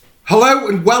Hello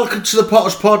and welcome to the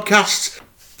Potters Podcast.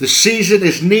 The season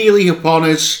is nearly upon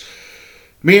us.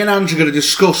 Me and Ange are going to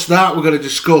discuss that. We're going to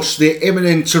discuss the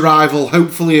imminent arrival,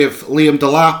 hopefully, of Liam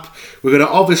Delap. We're going to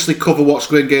obviously cover what's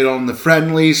going on in the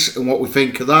friendlies and what we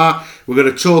think of that. We're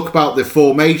going to talk about the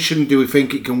formation. Do we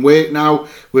think it can work now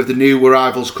with the new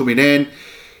arrivals coming in?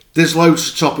 There's loads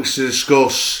of topics to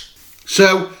discuss.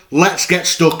 So, let's get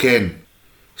stuck in.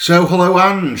 So, hello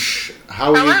Ange.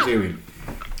 How are you doing?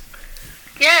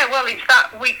 Yeah, well, it's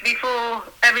that week before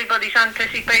everybody's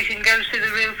anticipation goes through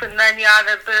the roof, and then you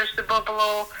either burst the bubble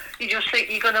or you just think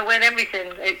you're going to win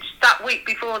everything. It's that week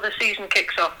before the season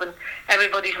kicks off, and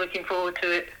everybody's looking forward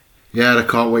to it. Yeah, I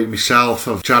can't wait myself.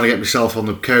 I'm trying to get myself on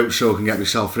the coach so I can get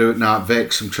myself through it now at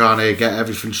Vicks. I'm trying to get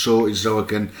everything sorted so I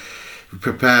can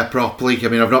prepare properly. I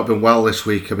mean, I've not been well this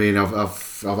week. I mean, I've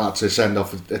had to send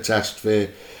off a test for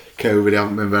COVID. I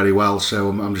haven't been very well, so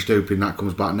I'm just hoping that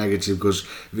comes back negative, because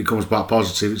if it comes back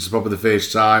positive, it's probably the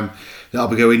first time that I'll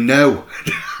be going, no,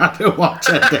 I don't want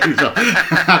 10 days off.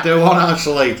 I don't want to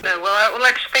isolate. No, well,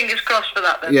 let's fingers crossed for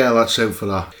that then. Yeah, let's hope for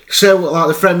that. So, like,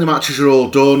 the friendly matches are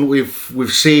all done. We've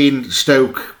seen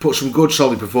Stoke put some good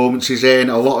solid performances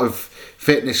in, a lot of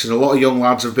fitness, and a lot of young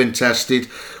lads have been tested.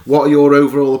 What are your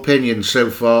overall opinions so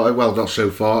far, well, not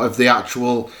so far, of the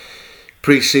actual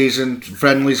pre-season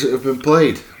friendlies that have been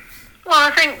played? Well,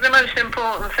 I think the most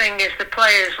important thing is the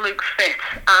players look fit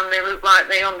and they look like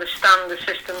they understand the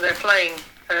system they're playing.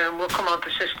 We'll come on to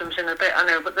systems in a bit, I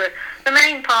know, but the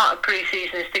main part of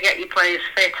pre-season is to get your players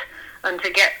fit and to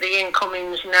get the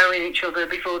incomings knowing each other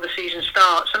before the season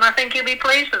starts. And I think you'll be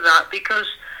pleased with that, because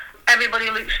everybody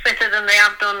looks fitter than they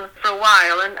have done for a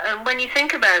while. And when you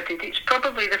think about it, it's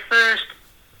probably the first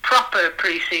proper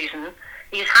pre-season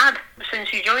he's had since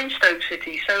he joined Stoke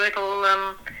City. So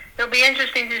it'll be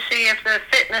interesting to see if the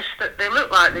fitness that they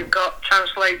look like they've got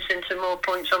translates into more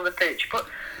points on the pitch. But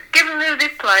given who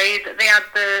they've played, they had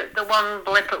the one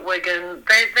blip at Wigan.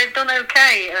 They've done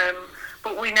okay.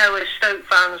 But we know as Stoke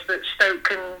fans that Stoke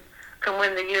can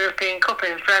win the European Cup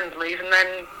in friendlies and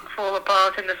then fall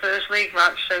apart in the first league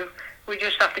match. So we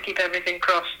just have to keep everything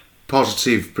crossed.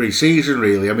 Positive pre-season,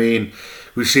 really. I mean,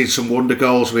 we've seen some wonder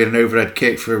goals. We had an overhead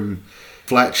kick from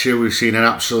Fletcher. We've seen an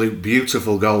absolute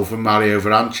beautiful goal from Mario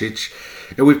Vrancic,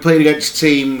 and we've played against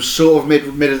teams sort of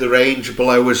mid of the range,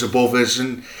 below us, above us,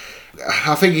 and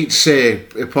I think it's a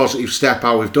positive step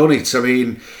how we've done it. I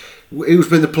mean, who's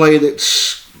been the player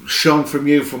that's shone from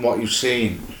you from what you've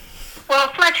seen? Well,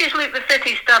 Fletcher's looked the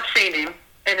fittest I've seen him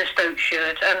in a Stoke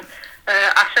shirt, and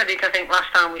I said it I think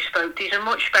last time we spoke, he's a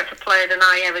much better player than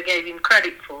I ever gave him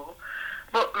credit for.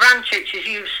 But Vrancic, as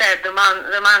you said, the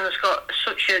man's got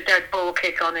such a dead ball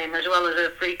kick on him, as well as a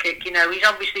free kick. You know, he's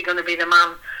obviously going to be the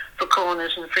man for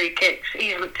corners and free kicks.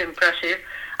 He's looked impressive.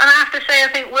 And I have to say, I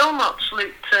think Wilmot's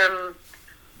looked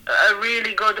a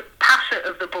really good passer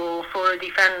of the ball for a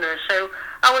defender. So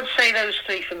I would say those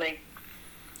three for me.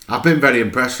 I've been very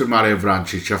impressed with Mario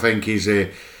Vrancic. I think he's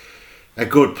a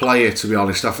good player, to be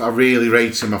honest. I really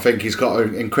rate him. I think he's got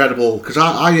an incredible, because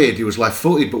I heard he was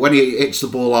left-footed, but when he hits the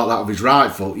ball like that with his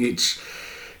right foot,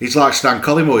 he's like Stan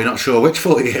Collymore. You're not sure which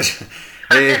foot he is.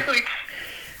 It's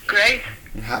great.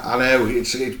 I know,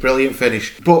 it's a brilliant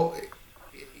finish. But,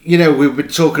 you know, we've been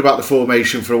talking about the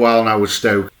formation for a while now with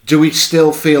Stoke. Do we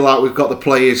still feel like we've got the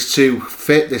players to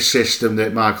fit this system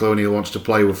that Michael O'Neill wants to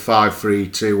play with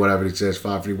 5-3-2, whatever it is,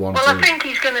 5-3-1-2? Well, I think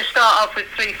he's going to start off with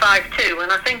 3-5-2,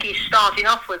 and I think he's starting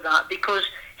off with that because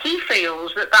he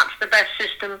feels that that's the best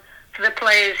system for the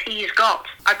players he's got.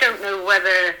 I don't know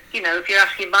whether, you know, if you're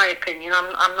asking my opinion,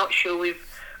 I'm not sure we've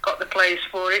got the players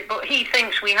for it, but he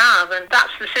thinks we have, and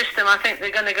that's the system I think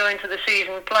they're going to go into the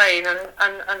season playing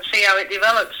and see how it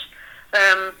develops.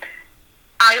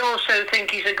 I also think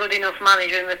he's a good enough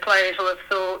manager, and the players will have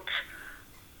thought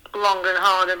long and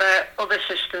hard about other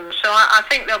systems. So I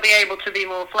think they'll be able to be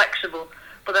more flexible,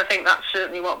 but I think that's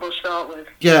certainly what we'll start with.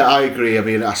 Yeah, I agree. I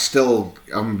mean,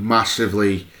 I'm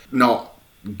massively not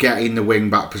getting the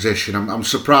wing back position. I'm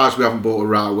surprised we haven't brought a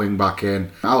right wing back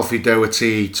in. Alfie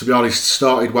Doherty, to be honest,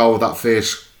 started well with that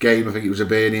first game. I think it was a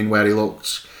Birmingham where he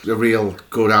looked a real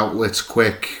good outlet,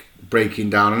 quick, breaking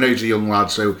down. I know he's a young lad,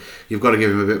 so you've got to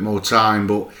give him a bit more time,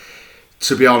 but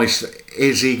to be honest,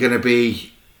 is he going to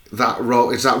be that role?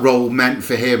 Is that role meant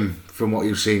for him from what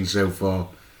you've seen so far?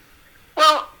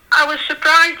 Well, I was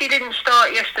surprised he didn't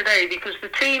start yesterday, because the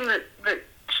team that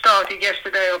started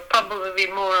yesterday will probably be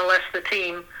more or less the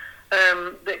team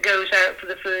that goes out for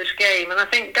the first game, and I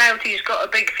think Doughty's got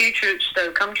a big future at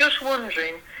Stoke. I'm just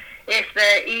wondering if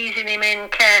they're easing him in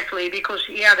carefully, because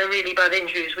he had a really bad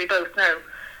injury, as we both know.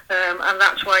 And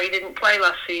that's why he didn't play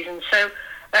last season. So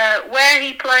Where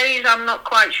he plays, I'm not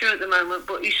quite sure at the moment,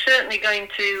 but he's certainly going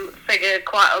to figure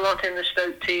quite a lot in the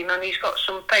Stoke team, and he's got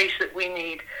some pace that we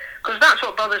need. Because that's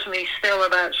what bothers me still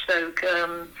about Stoke,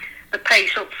 the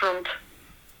pace up front.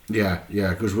 Yeah,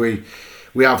 because we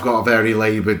have got a very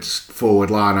laboured forward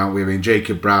line, haven't we? I mean,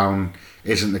 Jacob Brown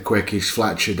isn't the quickest,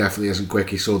 Fletcher definitely isn't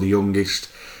quickest or the youngest.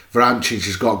 Vrancic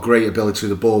has got great ability with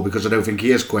the ball because I don't think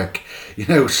he is quick. You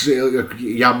know,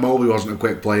 Jan Molby wasn't a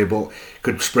quick player but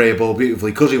could spray a ball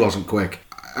beautifully because he wasn't quick.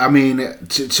 I mean,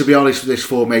 to be honest with this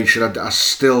formation, I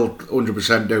still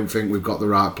 100% don't think we've got the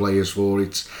right players for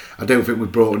it. I don't think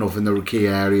we've brought enough in the key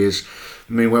areas.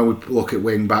 I mean, when we look at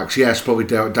wing backs, yes, probably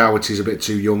Doherty's a bit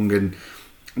too young and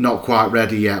not quite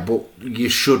ready yet, but you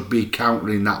should be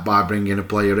countering that by bringing a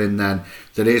player in then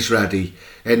that is ready,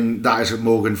 and that is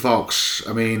Morgan Fox.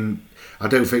 I mean, I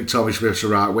don't think Tommy Smith's a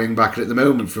right wing back at the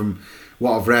moment. From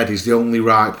what I've read, he's the only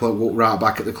right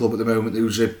back at the club at the moment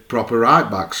who's a proper right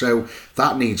back, so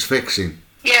that needs fixing.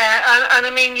 Yeah, and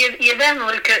I mean, you then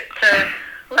look at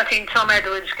letting Tom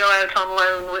Edwards go out on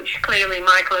loan, which clearly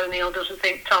Michael O'Neill doesn't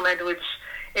think Tom Edwards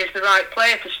is the right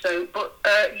player for Stoke, but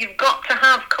you've got to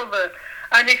have cover.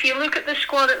 And if you look at the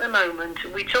squad at the moment,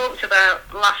 we talked about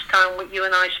last time you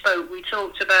and I spoke, we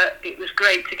talked about it was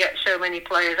great to get so many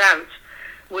players out,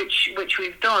 which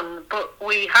we've done, but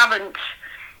we haven't.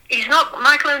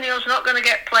 Michael O'Neill's not going to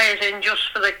get players in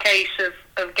just for the case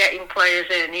of getting players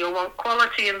in. He'll want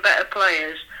quality and better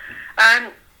players.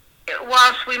 And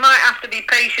whilst we might have to be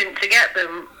patient to get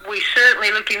them, we're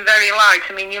certainly looking very light.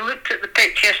 I mean, you looked at the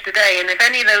pitch yesterday, and if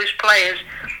any of those players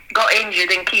got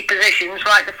injured in key positions,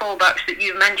 like the fullbacks that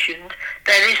you mentioned,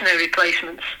 there is no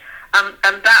replacements, and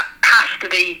that has to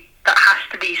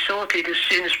be sorted as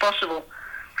soon as possible.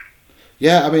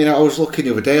 Yeah, I mean, I was looking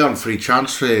the other day on free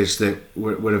transfers that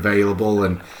were available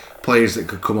and players that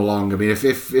could come along. I mean,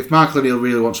 if Michael O'Neill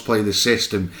really wants to play this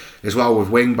system as well with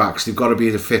wing backs, they've got to be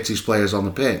the fittest players on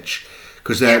the pitch,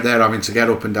 because they're having to get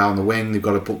up and down the wing. They've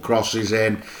got to put crosses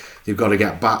in. They've got to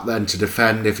get back then to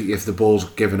defend if the ball's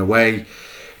given away.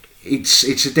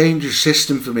 It's a dangerous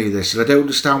system for me, this, and I don't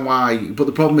understand why. But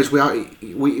the problem is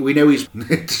we know he's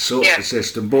to sort the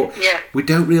system, but we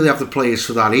don't really have the players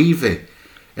for that either.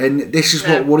 And this is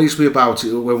what worries me about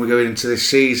it when we're going into this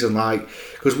season, like,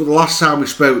 because the last time we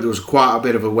spoke there was quite a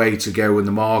bit of a way to go in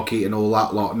the market and all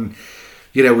that lot, and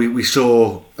you know, we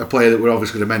saw a player that we're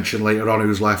obviously going to mention later on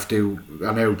who's left, who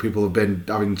I know people have been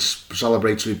having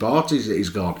celebratory parties that he's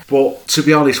gone. But to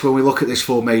be honest, when we look at this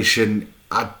formation,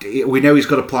 we know he's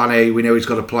got a plan A, we know he's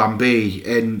got a plan B,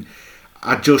 and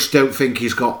I just don't think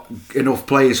he's got enough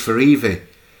players for either.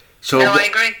 So I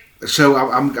agree. So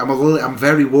I'm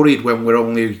very worried when we're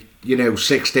only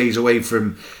 6 days away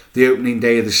from the opening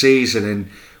day of the season, and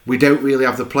we don't really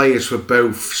have the players for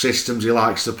both systems he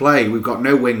likes to play. We've got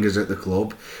no wingers at the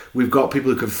club. We've got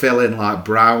people who can fill in like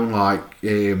Brown, like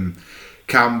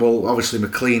Campbell. Obviously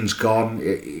McLean's gone.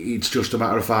 It's just a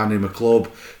matter of finding him a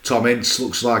club. Tom Ince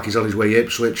looks like he's on his way to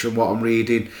Ipswich from what I'm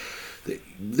reading.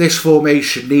 This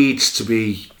formation needs to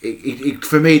be.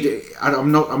 For me,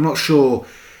 I'm not sure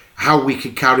how we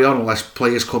can carry on unless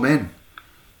players come in.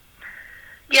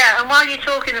 Yeah, and while you're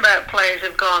talking about players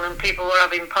have gone and people were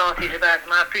having parties about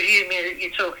them, I presume you're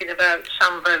talking about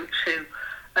Sam Vokes, who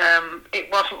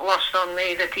it wasn't lost on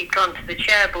me that he'd gone to the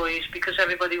Chairboys because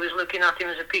everybody was looking at him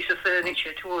as a piece of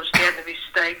furniture towards the end of his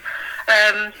stay.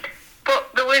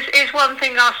 But is one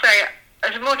thing I'll say,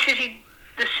 as much as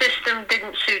the system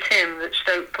didn't suit him that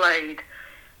Stoke played,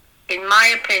 in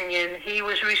my opinion, he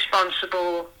was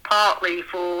responsible partly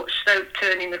for Stoke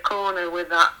turning the corner with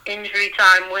that injury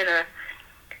time winner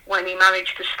when he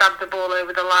managed to stab the ball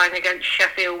over the line against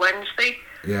Sheffield Wednesday.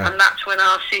 Yeah. And that's when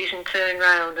our season turned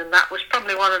round, and that was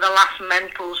probably one of the last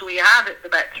mentals we had at the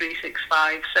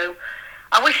Bet365. So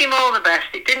I wish him all the best.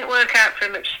 It didn't work out for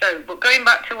him at Stoke, but going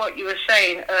back to what you were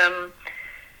saying,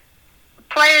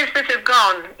 players that have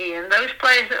gone, Ian, those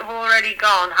players that have already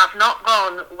gone have not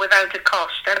gone without a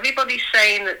cost. Everybody's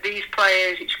saying that these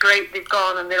players, it's great they've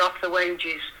gone and they're off the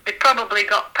wages. They probably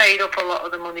got paid up a lot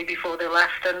of the money before they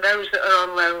left, and those that are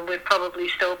on loan, we're probably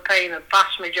still paying a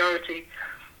vast majority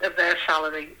of their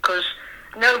salary, because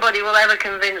nobody will ever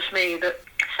convince me that,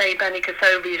 say, Benny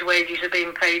Kathobi's wages are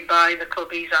being paid by the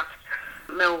club he's at,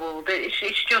 Millwall.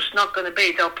 It's just not going to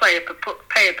be. They'll pay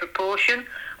a proportion.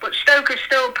 But Stoke is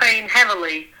still paying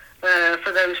heavily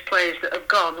for those players that have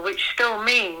gone, which still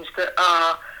means that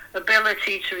our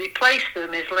ability to replace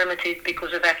them is limited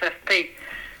because of FFP.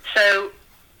 So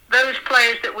those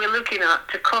players that we're looking at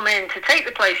to come in to take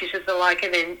the places of the like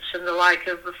of Ince and the like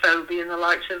of Rafobi and the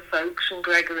likes of Vokes and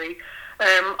Gregory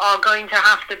are going to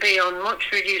have to be on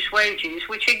much reduced wages,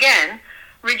 which again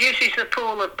reduces the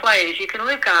pool of players you can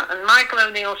look at. And Michael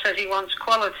O'Neill says he wants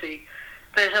quality.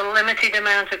 There's a limited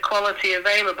amount of quality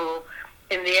available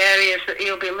in the areas that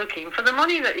he'll be looking for the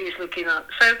money that he's looking at.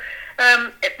 So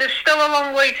there's still a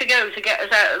long way to go to get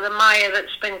us out of the mire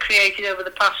that's been created over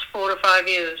the past 4 or 5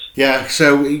 years. Yeah,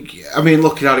 so, I mean,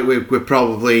 looking at it, we're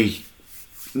probably...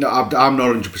 No, I'm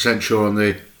not 100% sure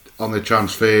on the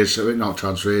transfers, not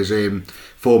transfers,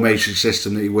 formation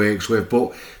system that he works with.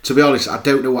 But to be honest, I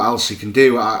don't know what else he can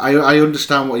do. I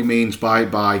understand what he means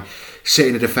by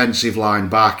sitting a defensive line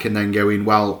back and then going,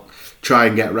 well, try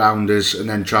and get rounders and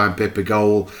then try and pip a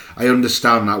goal. I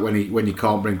understand that when you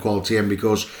can't bring quality in,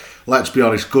 because let's be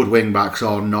honest, good wing backs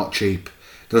are not cheap.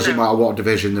 Doesn't matter what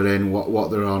division they're in,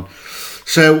 what they're on.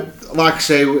 So, like I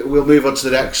say, we'll move on to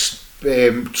the next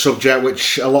subject,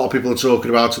 which a lot of people are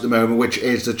talking about at the moment, which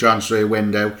is the transfer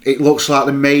window. It looks like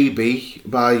there may be,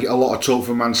 by a lot of talk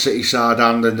from Man City side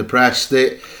and in the press,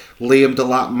 that Liam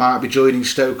Delap might be joining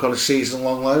Stoke on a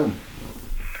season-long loan.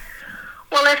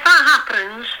 Well, if that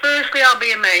happens, firstly I'll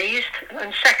be amazed,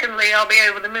 and secondly I'll be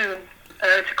over the moon,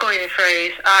 to coin a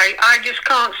phrase. I just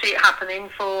can't see it happening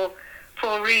for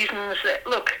reasons that,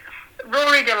 look,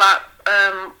 Rory Delap,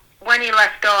 when he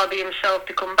left Derby himself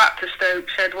to come back to Stoke,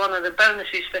 said one of the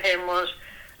bonuses for him was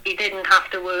he didn't have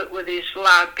to work with his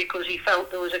lad because he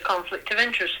felt there was a conflict of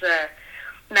interest there.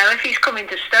 Now, if he's coming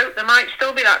to Stoke, there might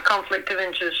still be that conflict of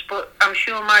interest, but I'm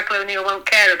sure Michael O'Neill won't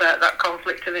care about that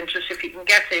conflict of interest if he can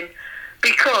get him,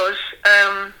 because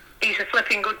he's a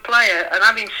flipping good player. And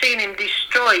having seen him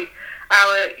destroy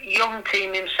our young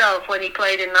team himself when he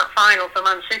played in that final for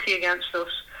Man City against us,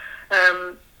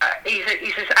 he's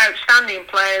an outstanding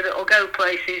player that will go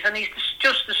places, and he's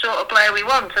just the sort of player we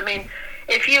want. I mean,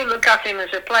 if you look at him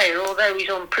as a player, although he's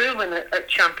unproven at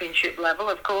championship level,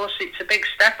 of course it's a big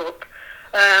step up.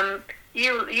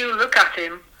 You look at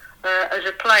him as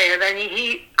a player, then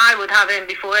I would have him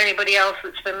before anybody else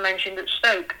that's been mentioned at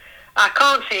Stoke. I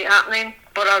can't see it happening,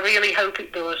 but I really hope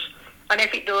it does. And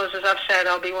if it does, as I've said,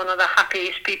 I'll be one of the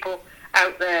happiest people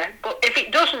out there. But if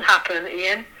it doesn't happen,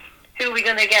 Ian, who are we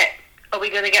going to get? Are we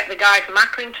going to get the guy from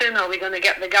Accrington? Are we going to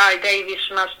get the guy Davies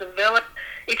from Aston Villa?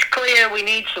 It's clear we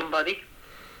need somebody.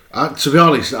 To be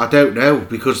honest, I don't know,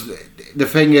 because the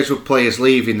thing is with players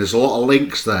leaving, there's a lot of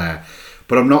links there,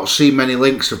 but I'm not seeing many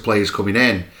links of players coming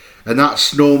in, and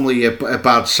that's normally a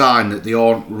bad sign that they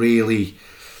aren't really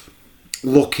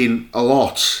looking a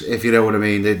lot, if you know what I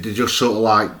mean. They're just sort of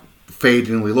like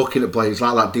fadingly looking at players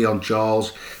like that Dion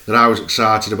Charles that I was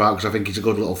excited about because I think he's a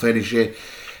good little finisher.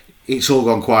 It's all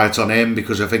gone quiet on him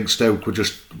because I think Stoke were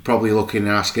just probably looking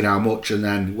and asking how much, and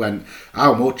then went,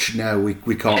 how much? No, we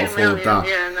can't afford that.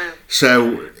 Yeah, no.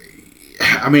 So,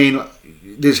 I mean,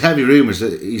 there's heavy rumours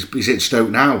that he's at Stoke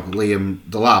now, Liam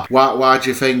Delap. Why do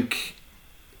you think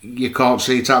you can't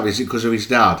see it happen? Is it because of his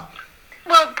dad?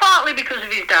 Well, partly because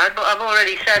of his dad, but I've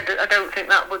already said that I don't think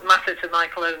that would matter to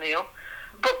Michael O'Neill.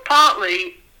 But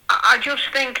partly, I just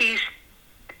think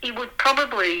he would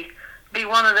probably be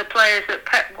one of the players that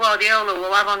Pep Guardiola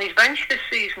will have on his bench this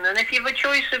season. And if you have a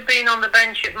choice of being on the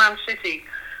bench at Man City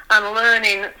and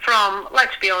learning from,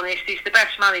 let's be honest, he's the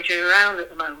best manager around at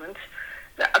the moment,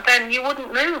 then you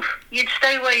wouldn't move. You'd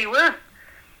stay where you were.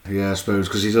 Yeah, I suppose,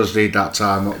 because he does need that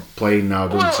time not playing now,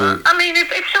 doesn't he? I mean,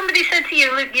 if somebody said to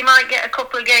you, look, you might get a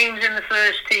couple of games in the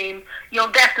first team,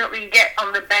 you'll definitely get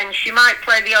on the bench, you might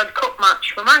play the odd cup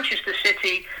match for Manchester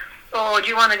City, or do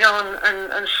you want to go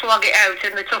and slog it out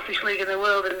in the toughest league in the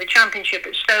world, in the Championship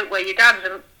at Stoke, where your dad's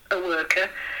a worker?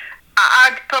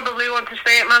 I'd probably want to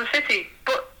stay at Man City.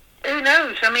 But who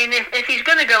knows? I mean, if he's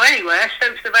going to go anywhere,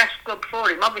 Stoke's the best club for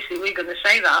him. Obviously, we're going to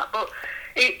say that. But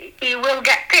he will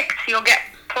get picked. He'll get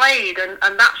played.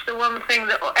 And that's the one thing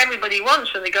that everybody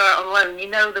wants when they go out on loan. You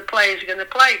know the players are going to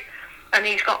play. And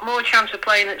he's got more chance of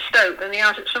playing at Stoke than he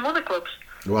has at some other clubs.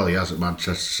 Well, he has at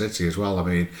Manchester City as well. I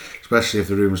mean, especially if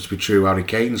the rumours to be true, Harry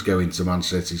Kane's going to Man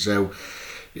City. So,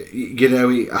 you know,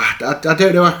 I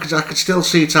don't know. I could still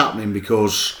see it happening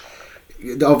because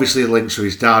obviously the links to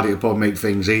his dad, it'll probably make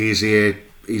things easier.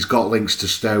 He's got links to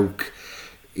Stoke.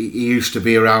 He used to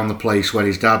be around the place when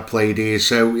his dad played here.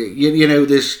 So, you know,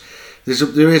 there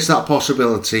is that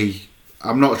possibility.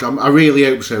 I'm not sure. I really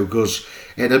hope so, because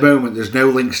at the moment there's no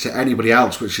links to anybody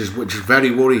else, which is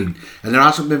very worrying. And there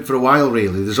hasn't been for a while,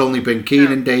 really. There's only been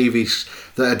Keenan Davies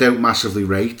that I don't massively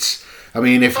rate. I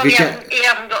mean, if he hasn't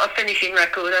got a finishing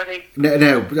record, has he?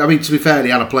 No. I mean, to be fair, he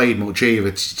hasn't played much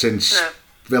either since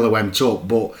Villa went up.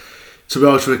 But to be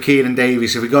honest with Keenan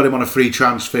Davies, if we got him on a free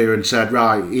transfer and said,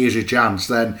 right, here's your chance,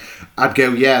 then I'd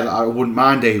go, yeah, I wouldn't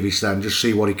mind Davies then, just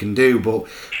see what he can do. But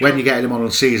when you're getting him on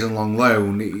a season-long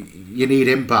loan, you need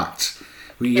impact.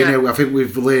 I think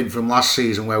we've learned from last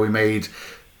season where we made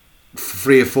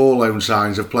 3 or 4 loan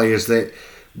signings of players that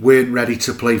weren't ready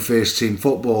to play first team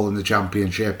football in the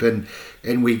Championship, and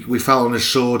we fell on a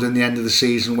sword and the end of the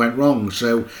season went wrong.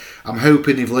 So I'm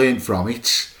hoping they've learned from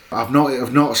it. I've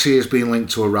not seen us being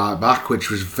linked to a right back, which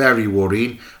was very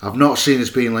worrying. I've not seen us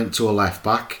being linked to a left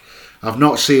back. I've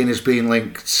not seen us being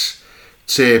linked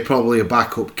to probably a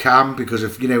backup cam, because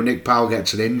if Nick Powell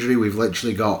gets an injury, we've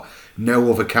literally got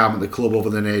no other cam at the club other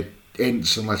than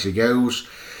Ince unless he goes.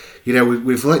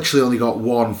 We've literally only got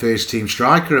one first team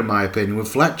striker in my opinion, with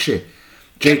Fletcher.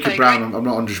 Jacob Brown, I'm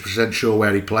not 100% sure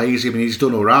where he plays. I mean, he's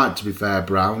done alright to be fair,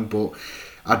 Brown, but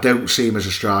I don't see him as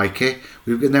a striker.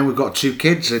 And then we've got 2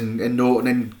 kids in Norton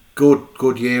and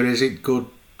Goodyear, is it?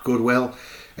 Goodwill.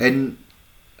 And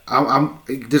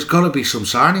there's got to be some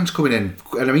signings coming in,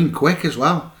 and I mean quick as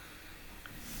well.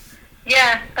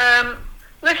 Yeah,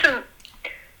 listen,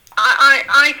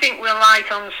 I think we're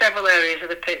light on several areas of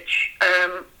the pitch,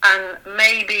 and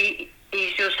maybe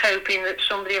he's just hoping that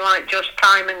somebody like Josh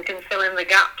Tymon can fill in the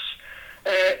gaps.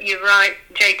 You're right,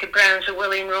 Jacob Brown's a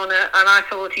willing runner, and I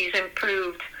thought he's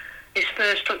improved. His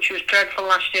first touch was dreadful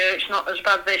last year. It's not as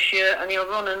bad this year, and he'll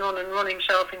run and run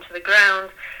himself into the ground.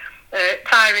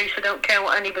 Tyrese, I don't care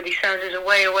what anybody says, is a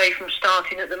way away from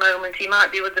starting at the moment. He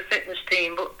might be with the fitness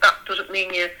team, but that doesn't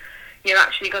mean you're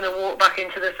actually going to walk back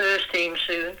into the first team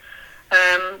soon.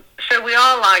 So we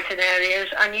are light in areas,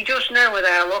 and you just know with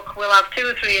our luck we'll have 2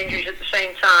 or 3 injuries at the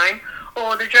same time,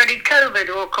 or the dreaded COVID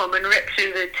will come and rip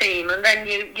through the team, and then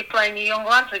you're playing your young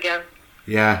lads again.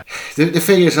 Yeah, the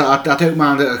thing is, I don't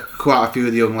mind quite a few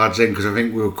of the young lads in, because I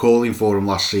think we were calling for them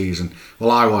last season. Well,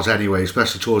 I was anyway,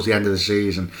 especially towards the end of the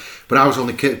season. But I was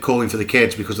only calling for the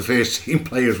kids because the first team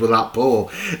players were that poor.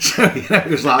 So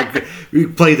it was like we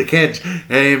play the kids.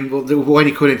 But when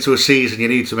you come into a season, you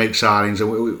need to make signings,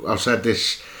 and I've said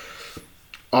this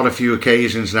on a few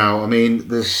occasions now. I mean,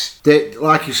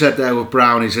 like you said there with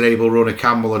Brown, he's an able runner.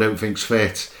 Campbell, I don't think's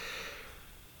fit.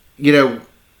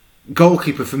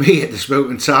 Goalkeeper for me at this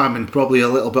moment in time, and probably a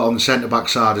little bit on the centre-back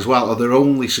side as well, are their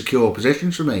only secure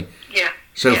positions for me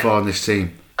so far in this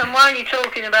team. And while you're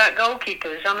talking about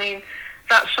goalkeepers, I mean,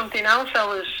 that's something else I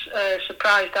was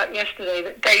surprised at yesterday,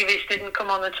 that Davies didn't come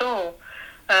on at all.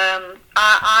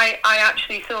 I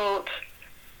actually thought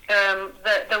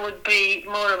that there would be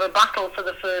more of a battle for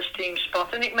the first team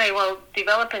spot, and it may well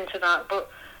develop into that, but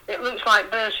it looks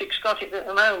like Bursic's got it at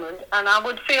the moment, and I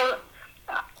would feel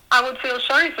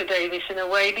sorry for Davies in a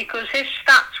way, because his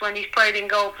stats when he's played in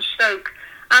goal for Stoke,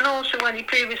 and also when he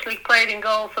previously played in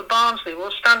goal for Barnsley,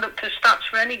 will stand up to stats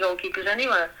for any goalkeepers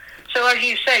anywhere. So as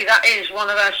you say, that is one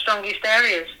of our strongest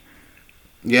areas.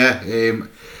 Yeah,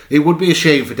 it would be a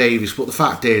shame for Davies, but the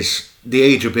fact is, the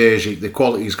age of Bergic, the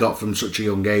quality he's got from such a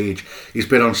young age, he's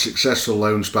been on successful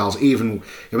loan spells. They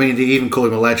even call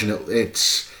him a legend.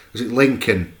 Was it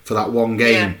Lincoln for that one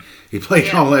game? Yeah. He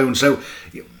played on loan, so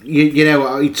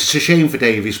it's a shame for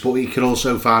Davies, but he can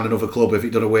also find another club if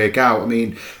it doesn't work out. I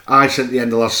mean, I said at the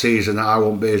end of last season that I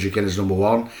want Bergic in as number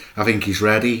 1. I think he's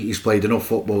ready. He's played enough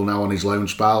football now on his loan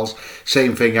spells.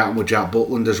 Same thing happened with Jack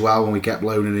Butland as well, when we kept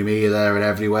loaning him here, there and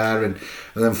everywhere, and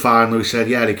then finally we said,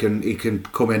 he can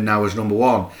come in now as number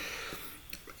 1.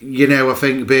 I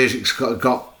think Bergic's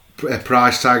got a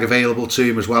price tag available to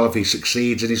him as well if he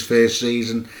succeeds in his first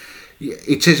season.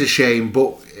 It is a shame,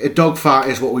 but a dogfight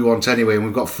is what we want anyway, and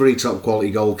we've got 3 top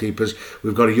quality goalkeepers.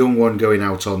 We've got a young one going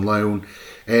out on loan,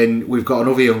 and we've got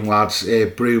another young lad,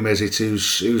 Broom is it,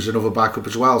 who's another backup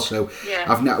as well. So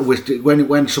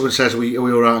when someone says are we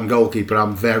all right in goalkeeper,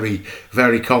 I'm very,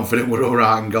 very confident we're all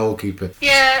right in goalkeeper.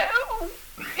 Yeah,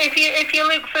 if you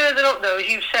look further up though, as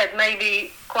you've said,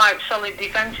 maybe quite solid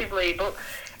defensively, but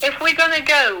if we're going to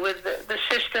go with the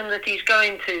system that he's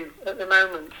going to at the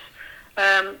moment,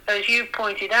 as you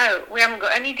pointed out, we haven't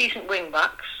got any decent wing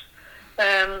backs,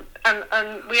 and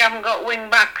we haven't got wing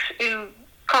backs who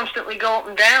constantly go up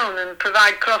and down and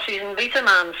provide crosses and beat a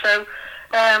man. So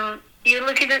you're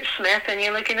looking at Smith and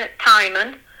you're looking at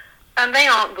Tymon, and they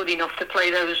aren't good enough to play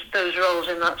those roles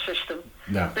in that system.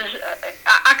 No.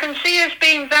 I can see us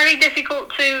being very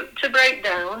difficult to break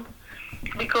down,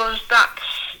 because that's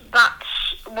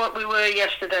what we were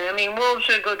yesterday. I mean, Wolves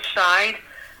are a good side,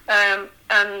 and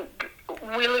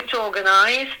we looked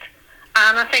organised,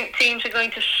 and I think teams are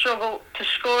going to struggle to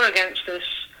score against us.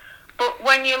 But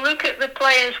when you look at the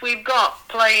players we've got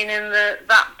playing in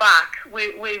that back,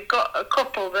 we've got a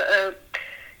couple that are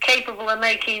capable of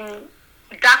making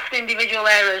daft individual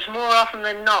errors more often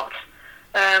than not,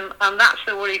 and that's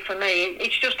the worry for me.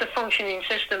 It's just a functioning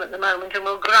system at the moment, and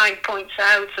we'll grind points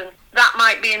out, and that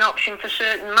might be an option for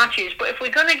certain matches. But if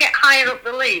we're going to get higher up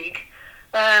the league,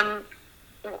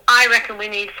 I reckon we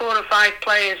need 4 or 5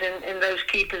 players in those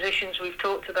key positions we've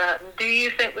talked about. Do you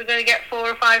think we're going to get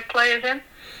 4 or 5 players in?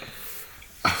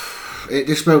 At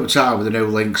this moment in time with the no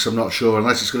links, I'm not sure,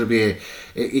 unless it's going to be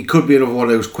it could be another one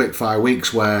of those quick fire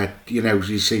weeks where you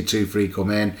see 2-3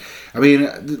 come in. I mean,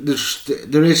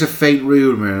 there is a faint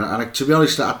rumour, and to be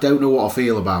honest, I don't know what I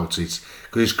feel about it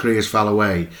because his careers fell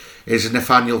away. Is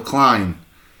Nathaniel Klein.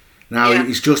 Now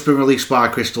he's just been released by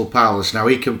Crystal Palace. Now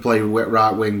he can play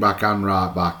right wing back and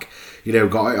right back.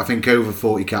 Got I think over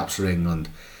 40 caps for England.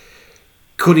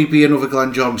 Could he be another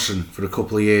Glenn Johnson for a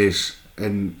couple of years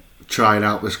and try and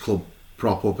help this club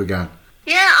prop up again?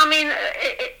 Yeah, I mean,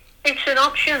 it's an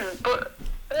option, but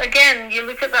again, you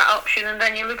look at that option and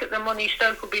then you look at the money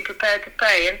Stoke will be prepared to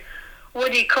pay, and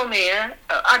would he come here?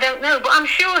 I don't know, but I'm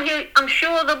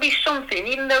sure there'll be something,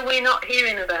 even though we're not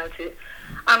hearing about it.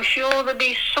 I'm sure there'll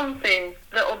be something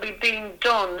that will be being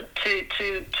done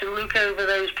to look over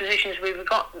those positions we've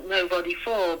got nobody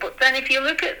for. But then if you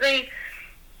look at the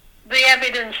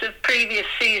evidence of previous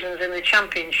seasons in the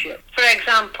Championship, for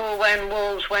example, when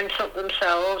Wolves went up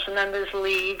themselves, and then there's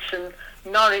Leeds and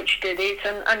Norwich did it,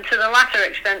 and to the latter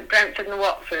extent Brentford and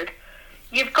Watford,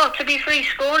 you've got to be free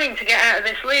scoring to get out of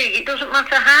this league. It doesn't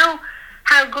matter how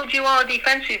good you are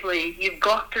defensively, you've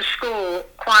got to score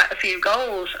quite a few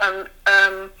goals, and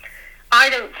I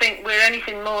don't think we're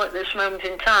anything more at this moment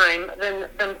in time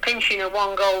than pinching a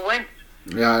 1-goal win.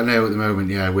 Yeah, I know at the moment,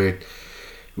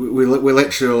 we're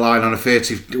literally relying on a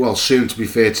soon to be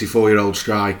 34-year-old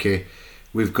striker.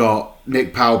 We've got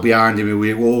Nick Powell behind him, who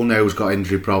we all know has got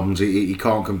injury problems. He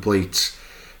can't complete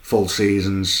full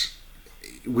seasons.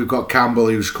 We've got Campbell,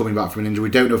 who's coming back from an injury. We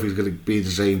don't know if he's going to be the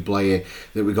same player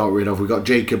that we got rid of. We've got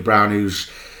Jacob Brown,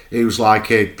 who's like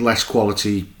a less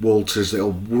quality Walters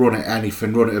that'll run at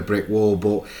anything, run at a brick wall,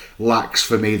 but lacks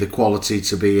for me the quality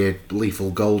to be a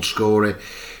lethal goal scorer.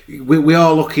 We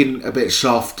are looking a bit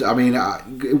soft. I mean,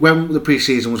 when the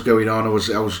pre-season was going on, I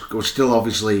was still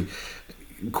obviously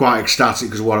quite ecstatic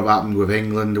because of what happened with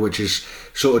England, which has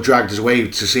sort of dragged us away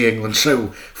to see England so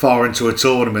far into a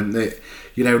tournament that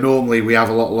normally we have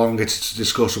a lot longer to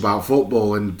discuss about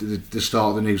football and the start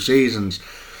of the new seasons.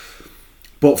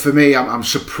 But for me, I'm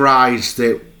surprised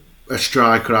that a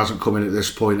striker hasn't come in at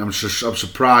this point. I'm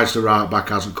surprised the right back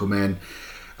hasn't come in,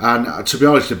 and to be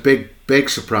honest, the big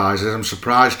surprise is I'm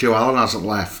surprised Joe Allen hasn't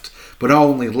left. But not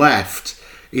only left,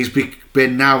 he's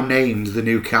been now named the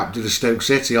new captain of Stoke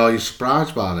City. Are you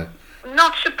surprised by it?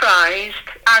 Not surprised.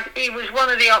 He was one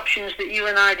of the options that you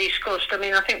and I discussed. I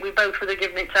mean, I think we both would have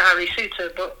given it to Harry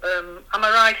Souttar, but am I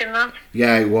right in that?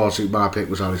 Yeah, it was. My pick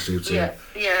was Harry Souttar.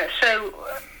 Yeah. So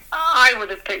I would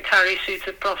have picked Harry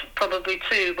Souttar probably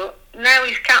too, but now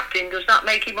he's captain. Does that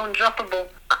make him undroppable?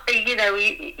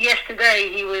 Yesterday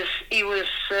he was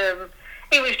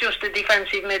just a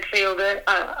defensive midfielder, and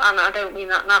I don't mean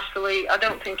that nastily. I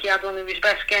don't think he had one of his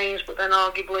best games, but then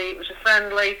arguably it was a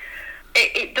friendly.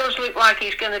 It does look like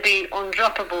he's going to be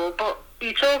undroppable, but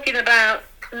you're talking about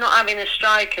not having a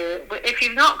striker. But if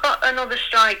you've not got another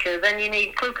striker, then you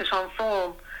need Clucas on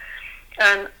form,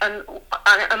 and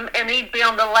he'd be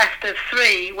on the left of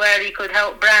 3, where he could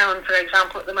help Brown, for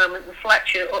example, at the moment, and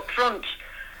Fletcher up front,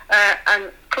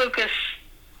 and Clucas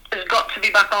has got to be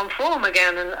back on form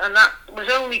again, and that was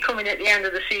only coming at the end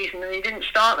of the season, and he didn't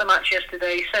start the match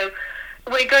yesterday. So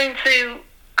we're going to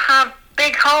have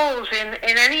big holes in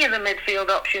any of the midfield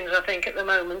options, I think, at the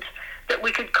moment, that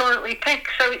we could currently pick.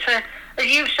 So it's as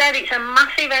you said, it's a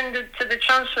massive end to the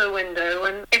transfer window,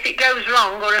 and if it goes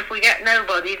wrong or if we get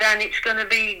nobody, then it's going to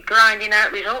be grinding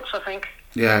out results, I think.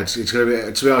 Yeah, it's going to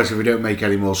be, to be honest, if we don't make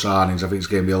any more signings, I think it's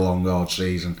going to be a long, hard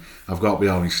season. I've got to be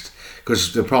honest.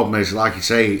 Because the problem is, like you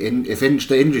say, if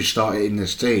the injuries start in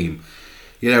this team,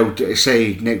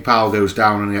 say Nick Powell goes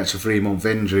down and he gets a 3-month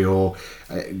injury, or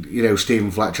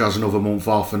Stephen Fletcher has another month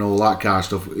off and all that kind of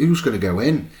stuff, who's going to go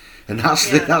in? And that's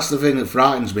the thing that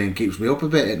frightens me and keeps me up a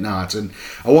bit at night. And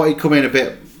I want to come in a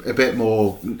bit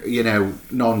more,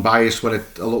 non-biased when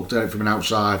I looked at it from an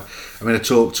outside. I mean, I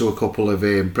talked to a couple of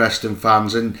Preston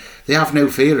fans, and they have no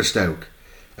fear of Stoke.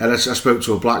 And I spoke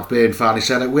to a Blackburn fan. He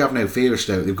said, "We have no fear of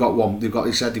Stoke. They've got one.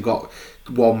 He said they've got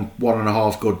one and a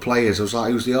half good players." I was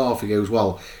like, "Who's the half?" He goes,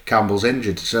 "Well, Campbell's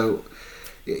injured." So,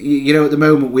 at the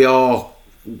moment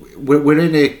we're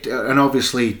in an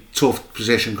obviously tough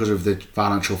position because of the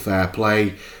financial fair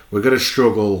play. We're going to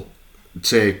struggle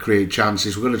to create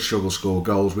chances. We're going to struggle to score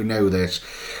goals. We know this,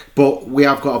 but we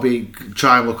have got to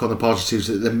try and look on the positives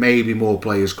that there may be more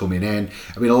players coming in.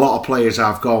 I mean, a lot of players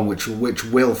have gone, which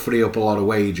will free up a lot of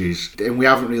wages, and we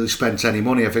haven't really spent any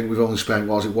money. I think we've only spent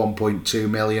 1.2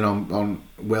 million on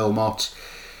Wilmot.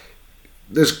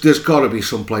 there's got to be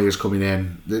some players coming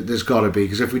in. There's got to be,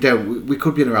 because if we don't, we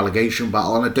could be in a relegation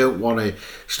battle, and I don't want to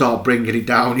start bringing it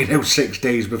down, 6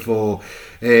 days before.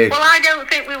 Well, I don't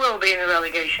think we will be in a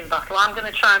relegation battle. I'm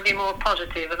going to try and be more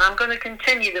positive, and I'm going to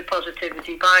continue the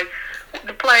positivity by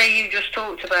the player you just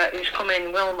talked about who's come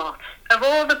in, Wilmot. Of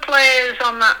all the players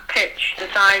on that pitch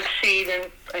that I've seen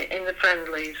in the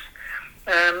friendlies,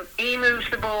 he moves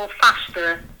the ball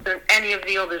faster than any of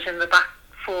the others in the back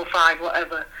 4, 5,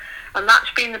 whatever. And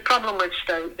that's been the problem with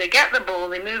Stoke. They get the ball,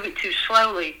 they move it too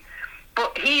slowly.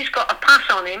 But he's got a pass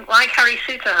on him, like Harry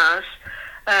Souttar has.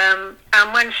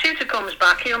 And when Souttar comes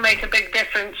back, he'll make a big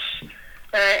difference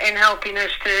in helping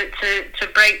us to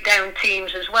break down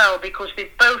teams as well, because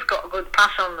they've both got a good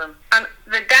pass on them. And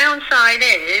the downside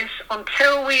is,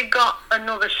 until we've got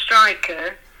another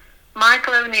striker,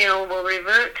 Michael O'Neill will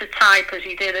revert to type as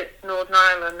he did at Northern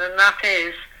Ireland, and that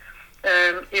is,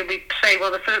 he'll say,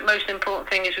 well, the most important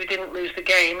thing is we didn't lose the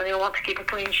game, and he'll want to keep a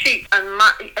clean sheet. And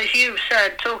as you've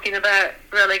said, talking about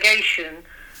relegation,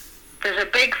 there's a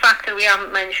big factor we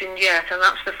haven't mentioned yet, and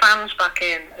that's the fans back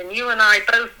in. And you and I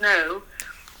both know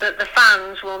that the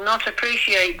fans will not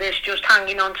appreciate this just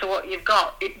hanging on to what you've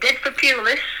got. It did for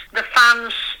Pulis. The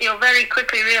fans, you'll very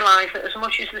quickly realise that as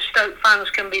much as the Stoke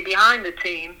fans can be behind the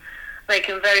team, they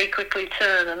can very quickly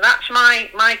turn. And that's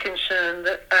my concern,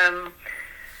 that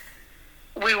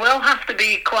we will have to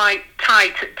be quite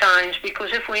tight at times,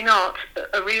 because if we're not,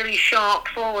 a really sharp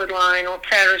forward line will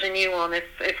tear us a new one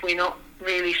if we're not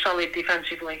really solid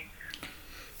defensively.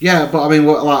 Yeah, but I mean,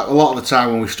 like a lot of the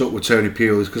time when we stuck with Tony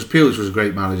Pulis, because Pulis was a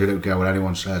great manager, I don't care what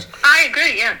anyone says. I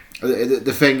agree, yeah.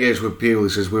 The thing is with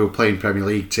Pulis is we were playing Premier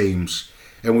League teams,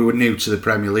 and we were new to the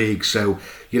Premier League, so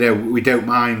we don't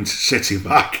mind sitting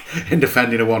back and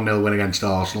defending a 1-0 win against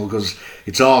Arsenal, because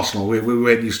it's Arsenal. We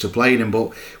weren't used to playing them,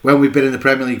 but when we've been in the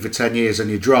Premier League for 10 years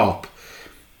and you drop,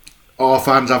 our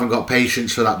fans haven't got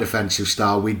patience for that defensive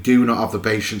style. We do not have the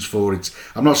patience for it.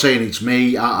 I'm not saying it's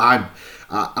me. I'll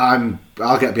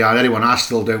get behind anyone. I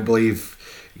still don't believe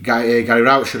Gary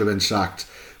Rowett should have been sacked.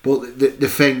 But the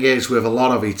thing is, with a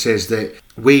lot of it, is that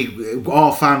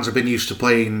our fans have been used to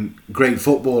playing great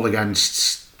football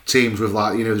against teams with,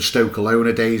 like, the Stoke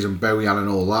Alona days and Bojan and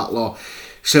all that lot.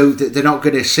 So they're not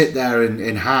going to sit there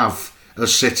and have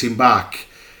us sitting back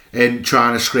and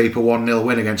trying to scrape a 1-0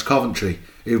 win against Coventry,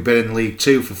 who've been in League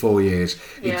 2 for 4 years.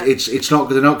 Yeah. It's not.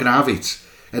 They're not going to have it.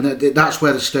 And that's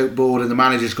where the Stoke board and the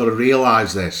manager's got to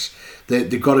realise this.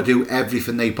 They've got to do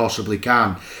everything they possibly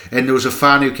can. And there was a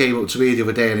fan who came up to me the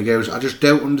other day and he goes, I just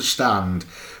don't understand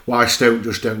why Stoke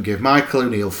just don't give Michael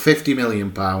O'Neill £50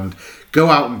 million, go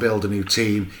out and build a new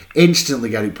team, instantly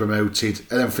get it promoted,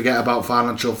 and then forget about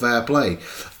financial fair play.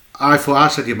 I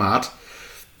said you're mad,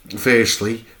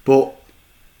 firstly, but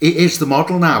it is the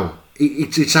model now.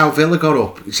 It's how Villa got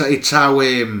up. It's how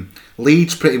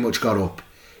Leeds pretty much got up.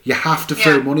 You have to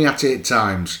throw money at it at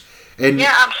times. And,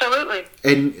 yeah, absolutely.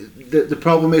 And the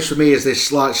problem is for me is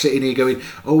this, like, sitting here going,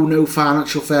 oh, no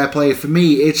financial fair play. For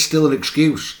me, it's still an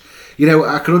excuse.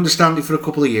 I can understand it for a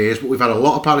couple of years, but we've had a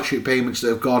lot of parachute payments that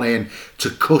have gone in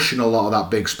to cushion a lot of that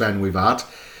big spend we've had.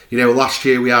 Last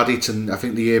year we had it, and I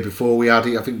think the year before we had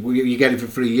it. I think you get it for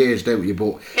 3 years, don't you?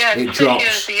 But it drops.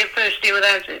 This year's the first year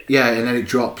without it. Yeah, and then it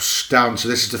drops down. So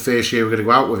this is the first year we're going to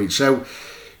go out with it. So,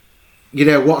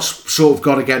 what's sort of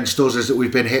gone against us is that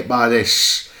we've been hit by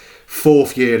this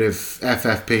 4th year of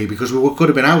FFP, because we could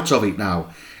have been out of it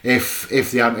now if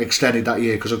they hadn't extended that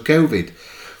year because of COVID.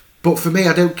 But for me,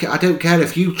 I don't care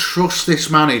if you trust this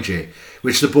manager,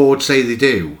 which the board say they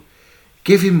do.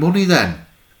 Give him money then.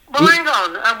 Well, hang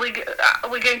on. Are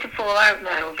we going to fall out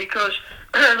now? Because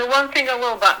the one thing I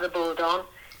will back the board on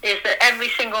is that every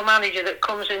single manager that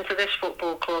comes into this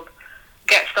football club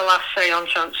gets the last say on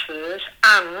transfers,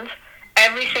 and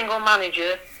every single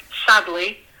manager,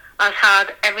 sadly, has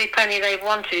had every penny they've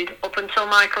wanted up until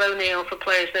Michael O'Neill for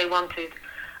players they wanted.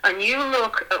 And you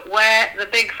look at where the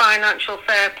big financial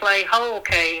fair play hole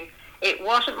came, it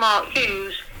wasn't Mark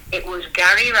Hughes, it was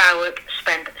Gary Rowett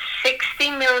spent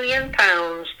 £60 million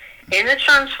in a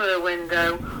transfer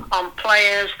window on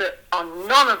players that are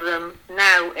none of them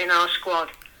now in our squad.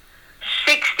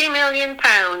 £60 million,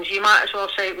 you might as well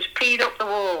say it was peed up the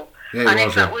wall. Yeah, and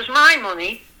if that was my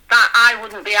money, that I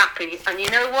wouldn't be happy. And you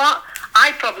know what?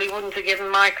 I probably wouldn't have given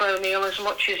Michael O'Neill as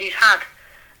much as he's had,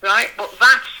 right? But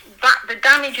the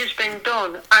damage has been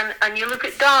done. And you look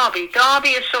at Derby. Derby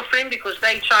is suffering because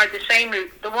they tried the same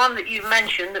route, the one that you've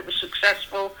mentioned that was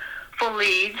successful for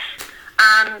Leeds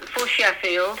and for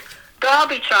Sheffield.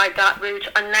 Derby tried that route,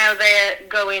 and now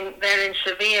they're in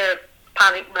severe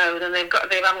panic mode, and they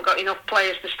haven't got enough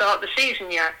players to start the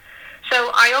season yet. So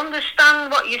I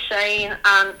understand what you're saying,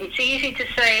 and it's easy to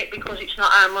say it because it's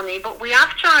not our money, but we have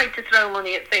tried to throw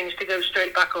money at things to go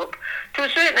straight back up. To a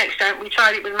certain extent, we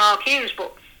tried it with Mark Hughes,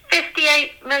 but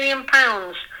 £58 million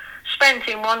spent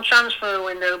in one transfer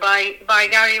window by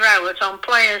Gary Rowett on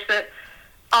players that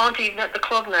aren't even at the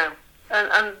club now.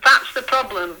 And that's the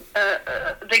problem.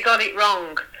 They got it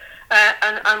wrong.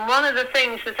 And one of the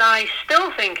things that I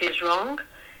still think is wrong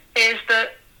is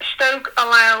that Stoke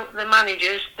allow the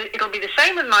managers, it'll be the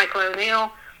same with Michael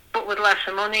O'Neill, but with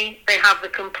lesser money. They have the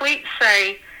complete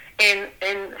say in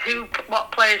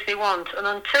what players they want. And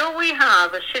until we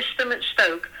have a system at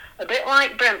Stoke, a bit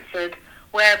like Brentford,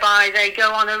 whereby they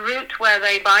go on a route where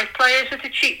they buy players at a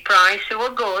cheap price who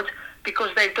are good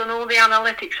because they've done all the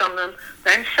analytics on them,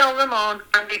 then sell them on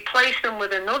and replace them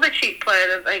with another cheap player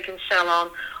that they can sell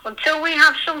on. Until we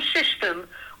have some system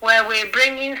where we're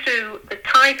bringing through the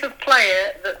type of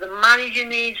player that the manager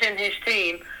needs in his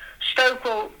team, Stoke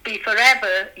will be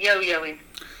forever yo-yoing.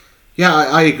 Yeah,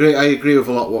 I agree. I agree with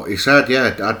a lot of what you said.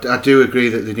 Yeah, I do agree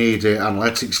that they need an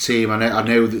analytics team. I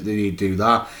know that they need to do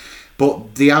that.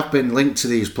 But they have been linked to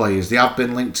these players. They have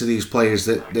been linked to these players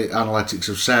that the analytics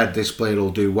have said this player will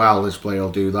do well, this player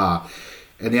will do that,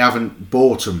 and they haven't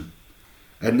bought them.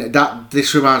 And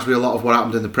this reminds me a lot of what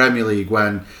happened in the Premier League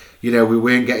when, you know, we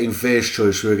weren't getting first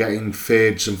choice, we were getting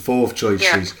thirds and fourth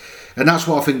choices. Yeah. And that's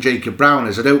what I think Jacob Brown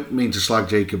is. I don't mean to slag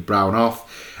Jacob Brown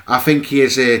off. I think he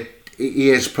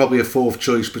is probably a fourth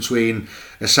choice between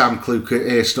a Sam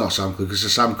Clucas, not Sam Clucas, a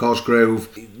Sam Cosgrove.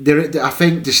 I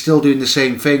think they're still doing the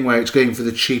same thing where it's going for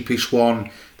the cheapest one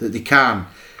that they can.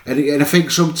 And I think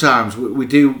sometimes we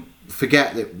do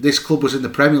forget that this club was in the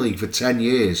Premier League for 10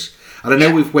 years. And I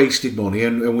know we've wasted money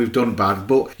and we've done bad,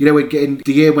 but, you know, in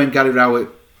the year when Gary Rowett,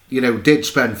 you know, did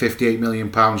spend £58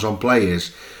 million on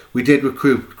players, we did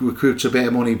recruit a bit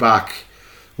of money back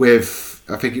with,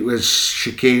 I think it was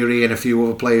Shaqiri and a few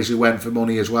other players who went for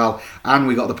money as well, and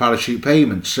we got the parachute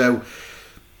payments. So,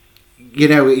 you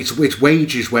know, it's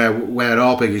wages where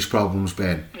our biggest problem's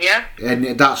been. Yeah.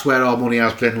 And that's where our money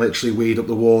has been literally weed up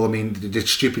the wall. I mean, the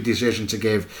stupid decision to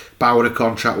give Bauer a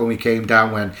contract when we came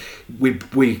down, when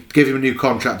we give him a new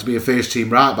contract to be a first team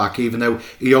right back, even though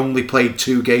he only played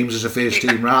 2 games as a first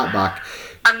team right back.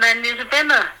 And then there's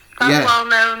Wimmer. That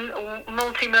well-known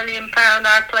multi-million-pound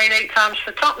I played 8 times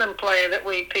for Tottenham player that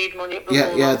we paid money up the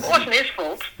wall. It wasn't his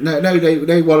fault. No, none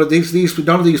of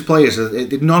these players,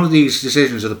 none of these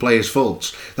decisions are the players'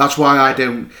 faults. That's why I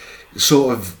don't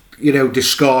sort of, you know,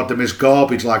 discard them as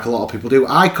garbage like a lot of people do.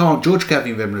 I can't judge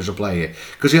Kevin Wimmer as a player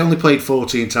because he only played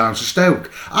 14 times for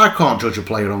Stoke. I can't judge a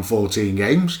player on 14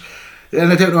 games,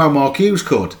 and I don't know how Mark Hughes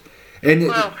could.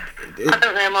 And I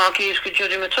don't know Mark Hughes could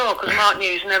judge him at all because Mark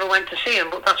Hughes never went to see him,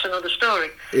 but that's another story.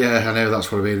 Yeah, I know,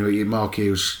 that's what I mean. Mark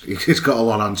Hughes, he's got a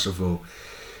lot to answer for.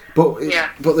 But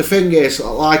the thing is,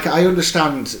 like, I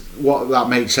understand what that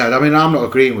mate said. I mean, I'm not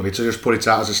agreeing with it, so just put it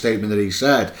out as a statement that he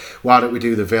said. Why don't we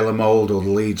do the Villa mould or the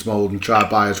Leeds mould and try to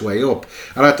buy his way up?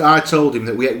 And I told him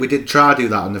that we did try to do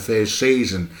that in the first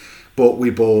season, but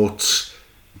we bought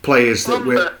players that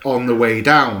were on the way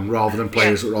down rather than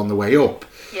players that were on the way up.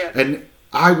 Yeah. And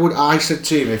I said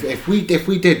to him, if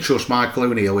we did trust Michael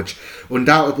O'Neill, which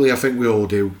undoubtedly I think we all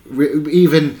do,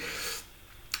 even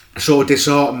sort of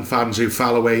disheartened fans who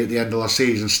fell away at the end of last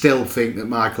season still think that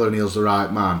Michael O'Neill's the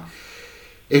right man.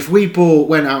 If we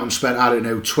went out and spent, I don't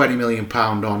know, £20 million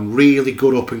on really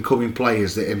good up and coming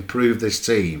players that improve this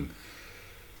team,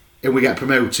 and we get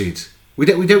promoted, we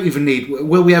don't even need.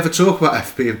 Will we ever talk about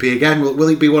FFP again? Will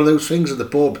it be one of those things at the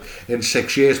pub in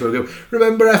 6 years where we go,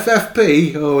 remember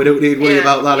FFP? Oh, we don't need to worry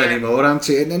about that anymore,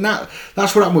 auntie. And that's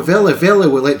what happened with Villa. Villa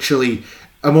were literally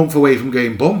a month away from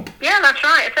getting bumped. Yeah, that's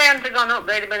right. If they hadn't gone up,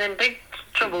 they'd have been in big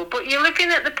trouble. But you're looking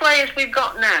at the players we've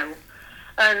got now,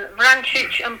 and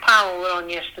Vrancic and Powell were on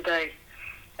yesterday.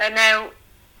 And now,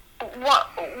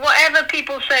 whatever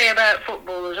people say about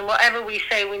footballers and whatever we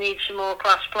say we need some more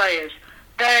class players,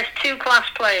 there's 2 class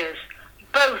players,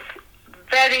 both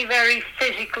very, very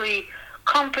physically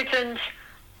competent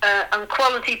and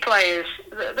quality players.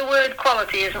 The word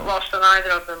quality isn't lost on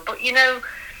either of them. But, you know,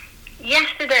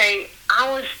 yesterday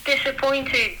I was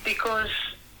disappointed because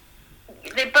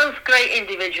they're both great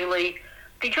individually.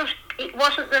 It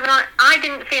wasn't the right. I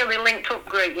didn't feel they linked up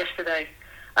great yesterday.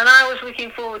 And I was looking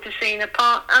forward to seeing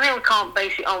I know we can't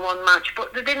base it on one match,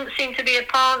 but there didn't seem to be a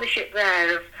partnership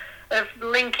there of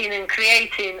linking and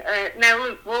creating. Now,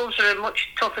 look, Wolves are a much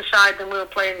tougher side than we'll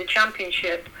play in the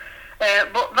Championship.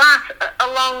 But that,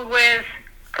 along with,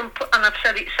 and I've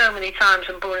said it so many times,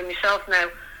 I'm boring myself now,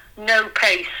 no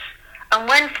pace. And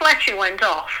when Fletcher went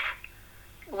off,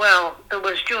 well, there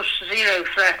was just zero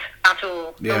threat at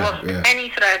all. Yeah, there wasn't yeah. any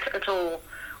threat at all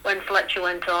when Fletcher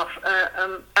went off.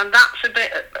 And that's a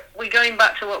bit, we're going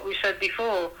back to what we said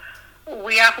before,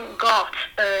 we haven't got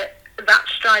that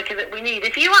striker that we need.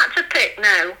 If you had to pick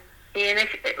now, Ian,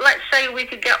 let's say we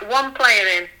could get one player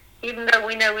in, even though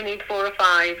we know we need 4 or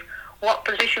 5, what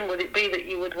position would it be that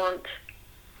you would want?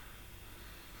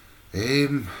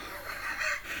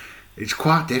 It's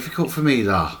quite difficult for me,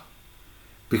 that,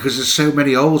 because there's so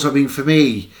many holes. I mean, for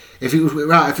me, if it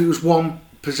was one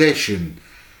position,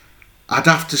 I'd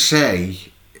have to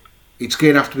say it's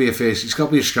going to have to be a first. It's got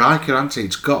to be a striker, hasn't it?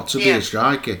 It's got to be a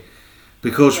striker,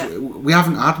 because we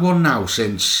haven't had one now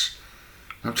since,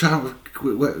 I'm trying to,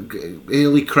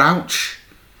 early Crouch.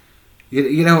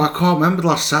 You know, I can't remember the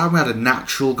last time we had a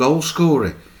natural goal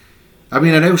scorer. I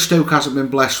mean, I know Stoke hasn't been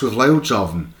blessed with loads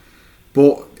of them,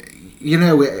 but, you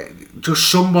know, just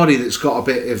somebody that's got a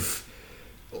bit of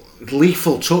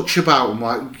lethal touch about him.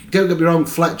 Like, don't get me wrong,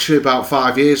 Fletcher about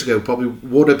 5 years ago probably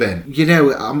would have been. You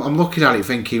know, I'm looking at it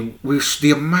thinking,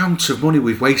 the amount of money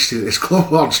we've wasted at this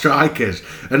club on strikers,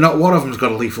 and not one of them's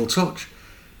got a lethal touch.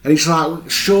 And it's like,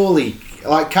 surely,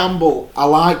 like Campbell, I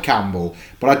like Campbell,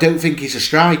 but I don't think he's a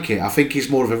striker. I think he's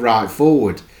more of a right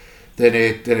forward than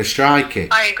a striker.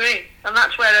 I agree, and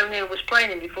that's where O'Neill was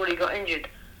playing him before he got injured.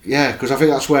 Yeah, because I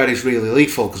think that's where he's really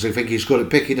lethal, because I think he's good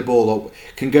at picking the ball up,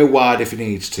 can go wide if he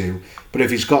needs to, but if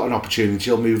he's got an opportunity,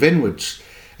 he'll move inwards.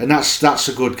 And that's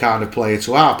a good kind of player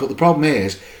to have. But the problem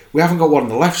is, we haven't got one on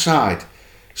the left side.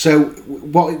 So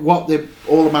what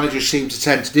all the managers seem to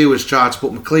tend to do is try to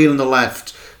put McLean on the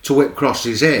left to whip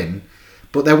crosses in,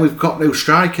 but then we've got no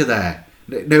striker there.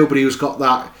 Nobody who's got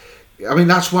that. I mean,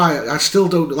 that's why I still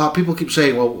don't, like, people keep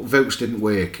saying, well, Vokes didn't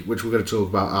work, which we're going to talk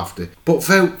about after. But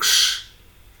Vokes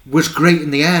was great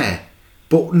in the air,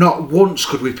 but not once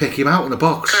could we pick him out in the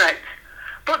box. Correct.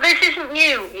 But this isn't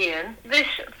new, Ian. This,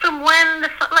 from when,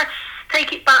 let's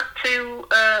take it back to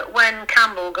when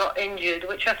Campbell got injured,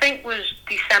 which I think was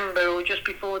December or just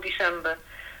before December,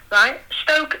 right?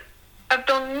 Stoke have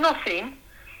done nothing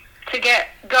to get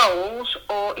goals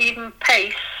or even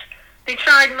pace. They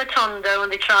tried Matondo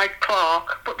and they tried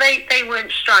Clark, but they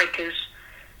weren't strikers.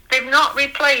 They've not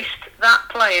replaced that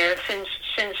player since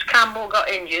Campbell got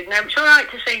injured. Now, it's all right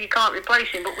to say you can't replace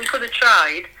him, but we could have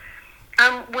tried.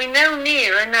 And we're no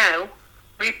nearer now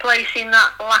replacing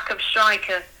that lack of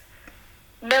striker.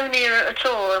 No nearer at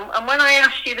all. And when I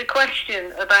asked you the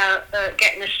question about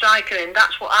getting a striker in,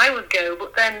 that's what I would go.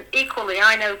 But then equally,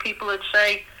 I know people would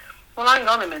say, well, hang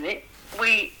on a minute,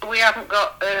 we haven't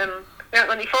got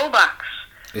any fullbacks.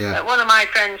 Yeah. One of my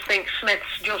friends thinks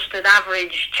Smith's just an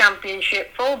average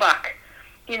championship fullback.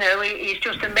 You know, he's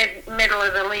just a middle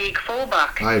of the league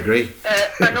fullback. I agree.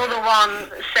 Another one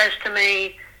says to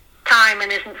me,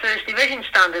 Tymon isn't first division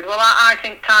standard. Well, I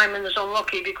think Tymon is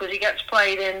unlucky because he gets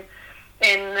played in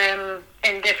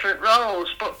different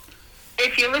roles. But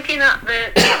if you're looking at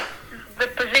the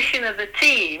position of the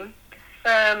team,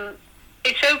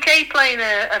 it's okay playing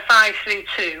a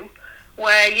 5-3-2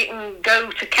 where you can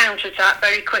go to counter-attack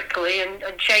very quickly and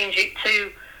change it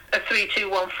to a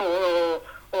 3-2-1-4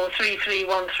 or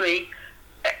 3-3-1-3.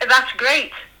 That's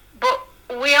great, but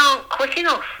we aren't quick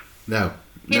enough. No.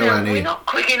 We're not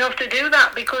quick enough to do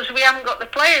that because we haven't got the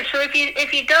players. So if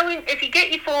you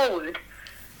get you forward,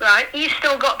 right, you've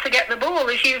still got to get the ball.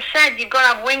 As you've said, you've got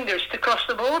to have wingers to cross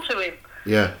the ball to him.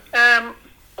 Yeah.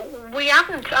 We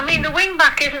haven't. I mean, the wing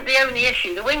back isn't the only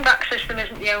issue. The wing back system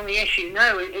isn't the only issue.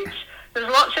 No, there's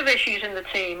lots of issues in the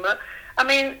team. But I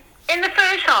mean, in the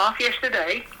first half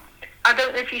yesterday, I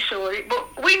don't know if you saw it,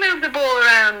 but we moved the ball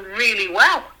around really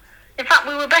well. In fact,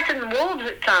 we were better than Wolves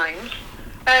at times.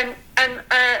 And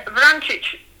Vrancic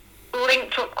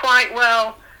linked up quite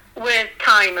well with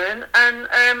Tymon,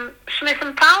 and Smith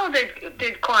and Powell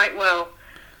did quite well.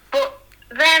 But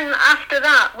then after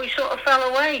that, we sort of fell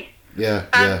away. Yeah.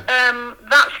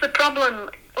 That's the problem.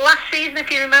 Last season,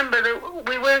 if you remember,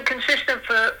 we weren't consistent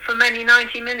for many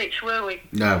 90 minutes, were we?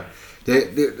 No.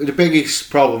 The biggest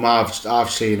problem I've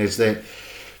seen is that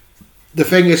the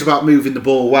thing is about moving the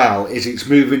ball well is it's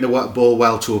moving the ball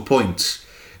well to a point.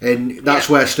 And that's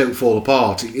where Stoke fall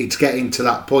apart. It's getting to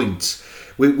that point.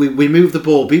 We move the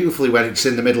ball beautifully when it's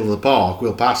in the middle of the park.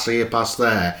 We'll pass here, pass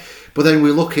there. But then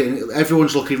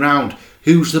everyone's looking round.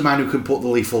 Who's the man who can put the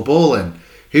lethal ball in?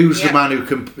 Who's the man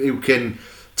who can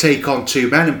take on two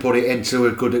men and put it into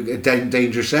a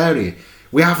dangerous area?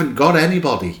 We haven't got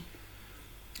anybody.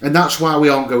 And that's why we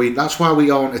aren't going. That's why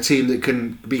we aren't a team that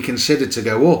can be considered to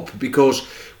go up, because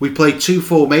we play two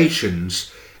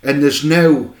formations and there's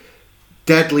no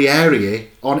deadly area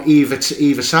on either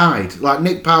side. Like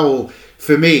Nick Powell,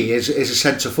 for me, is a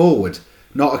centre forward.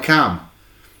 not a cam.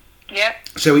 Yeah.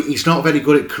 So he's not very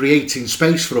good at creating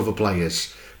space for other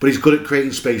players, but he's good at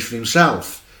creating space for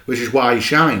himself, which is why he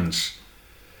shines.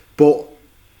 But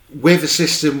with a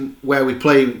system where we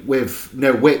play with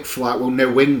no width, like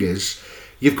no wingers,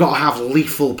 you've got to have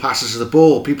lethal passes of the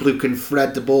ball, people who can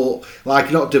thread the ball,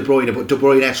 like not De Bruyne, but De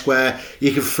Bruyne-esque, where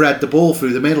you can thread the ball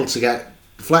through the middle to get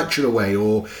Fletcher away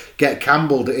or get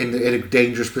Campbell in a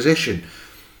dangerous position.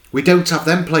 We don't have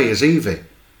them players either.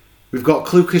 We've got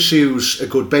Klukas, who's a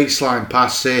good baseline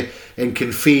passer and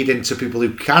can feed into people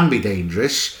who can be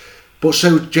dangerous, but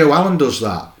so Joe Allen does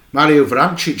that. Mario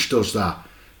Vrancic does that.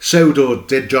 So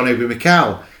did John Obi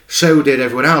Mikel. So did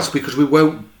everyone else, because we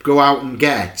won't go out and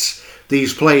get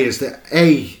these players that,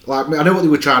 like, I know what they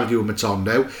were trying to do with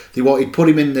Matondo. They wanted to put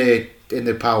him in the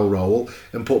Powell role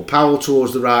and put Powell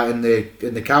towards the right in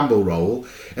the Campbell role,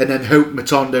 and then hope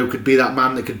Matondo could be that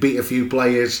man that could beat a few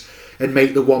players and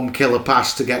make the one killer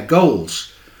pass to get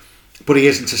goals. But he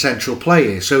isn't a central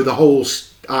player, so the whole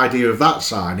idea of that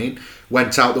signing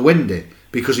went out the window,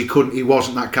 because he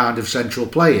wasn't that kind of central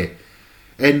player.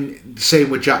 And same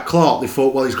with Jack Clark, they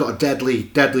thought, well, he's got a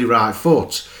deadly right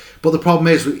foot. But the problem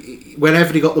is,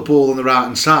 whenever he got the ball on the right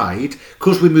hand side,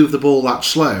 because we moved the ball that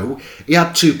slow, he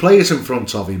had two players in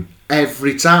front of him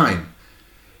every time.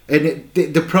 And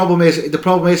the problem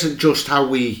isn't just how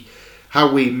we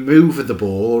move with the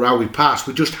ball or how we pass.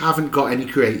 We just haven't got any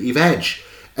creative edge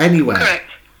anywhere.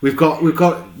 Correct. We've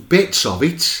got bits of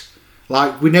it.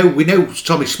 Like we know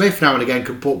Tommy Smith now and again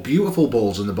can put beautiful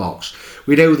balls in the box.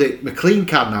 We know that McLean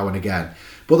can now and again.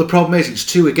 But the problem is, it's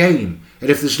 2 a game. And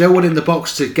if there's no one in the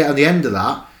box to get on the end of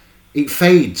that, it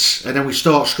fades, and then we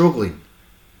start struggling.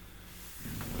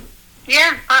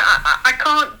 Yeah, I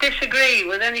can't disagree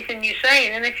with anything you're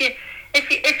saying. And if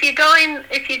you're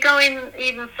going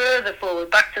even further forward,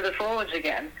 back to the forwards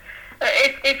again,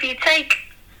 if you take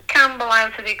Campbell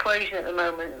out of the equation at the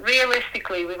moment,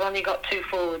 realistically we've only got 2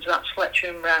 forwards. That's Fletcher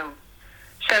and Brown.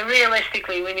 So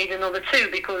realistically, we need another 2,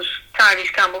 because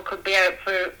Tyrese Campbell could be out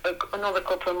for another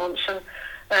couple of months, and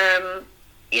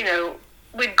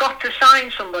we've got to sign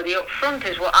somebody up front,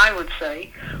 is what I would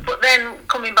say. But then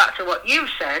coming back to what you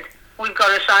said, we've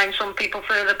got to sign some people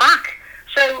further back.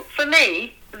 So for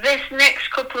me, this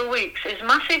next couple of weeks is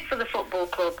massive for the football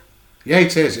club. Yeah,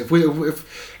 it is. If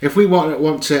we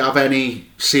want to have any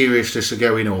seriousness of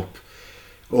going up,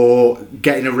 or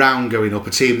getting around going up, a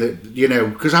team that,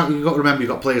 because you've got to remember, you've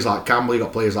got players like Campbell, you've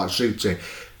got players like Suter,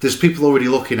 there's people already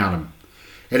looking at them.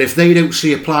 And if they don't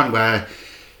see a plan where,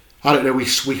 I don't know, we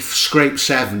scrape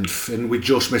 7th and we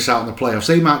just miss out on the playoffs,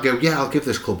 they might go, yeah, I'll give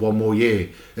this club 1 more year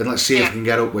and let's see if we can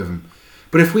get up with them.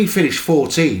 But if we finish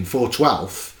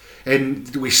 12th,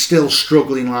 and we're still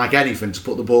struggling like anything to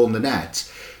put the ball in the net,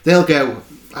 they'll go,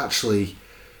 actually,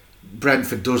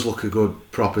 Brentford does look a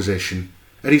good proposition.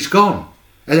 And he's gone.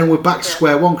 And then we're back to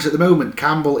square one, because at the moment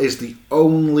Campbell is the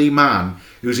only man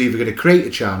who's either going to create a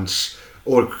chance,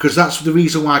 or because that's the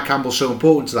reason why Campbell's so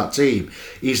important to that team.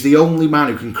 He's the only man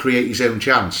who can create his own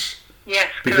chance. Yes,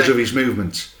 because of his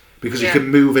movement. Because he can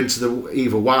move into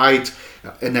either wide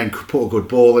and then put a good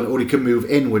ball in, or he can move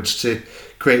inwards to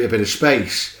create a bit of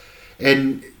space.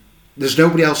 And there's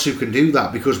nobody else who can do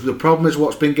that, because the problem is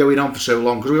what's been going on for so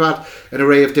long, because we've had an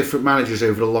array of different managers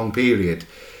over a long period.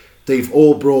 They've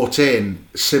all brought in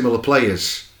similar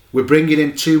players. We're bringing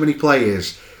in too many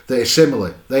players that are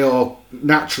similar. They are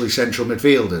naturally central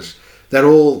midfielders. They're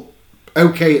all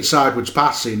okay at sideways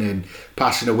passing and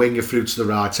passing a winger through to the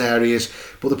right areas.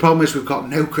 But the problem is we've got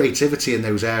no creativity in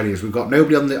those areas. We've got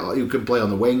nobody who can play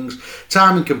on the wings.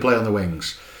 Timing can play on the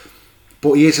wings,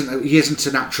 but he isn't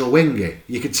a natural winger.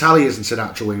 You can tell he isn't a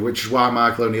natural winger, which is why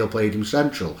Michael O'Neill played him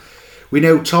central. We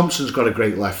know Thompson's got a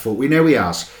great left foot. We know he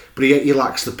has. But he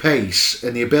lacks the pace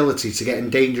and the ability to get in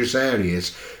dangerous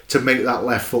areas to make that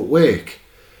left foot work.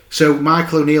 So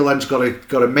Michael O'Neill then's got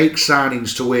to make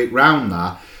signings to work round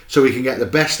that, so we can get the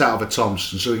best out of a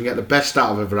Thompson, so we can get the best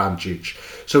out of a Vrancic,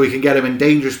 so we can get him in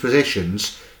dangerous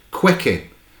positions quicker.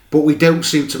 But we don't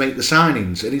seem to make the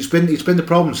signings, and it's been the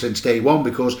problem since day one,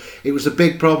 because it was the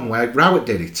big problem where Rowett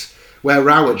did it, where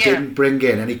Rowett didn't bring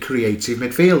in any creative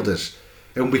midfielders,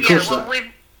 and because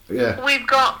we've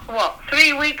got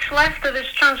 3 weeks left of this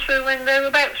transfer window,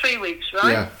 about 3 weeks,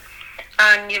 right? Yeah.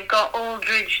 And you've got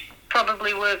Aldridge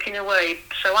probably working away.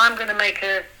 So I'm going to make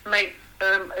a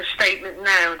statement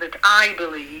now that I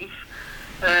believe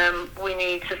we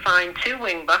need to find 2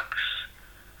 wing backs,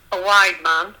 a wide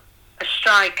man, a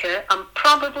striker, and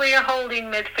probably a holding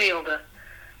midfielder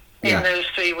in those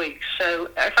 3 weeks. So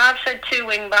if I've said 2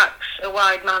 wing backs, a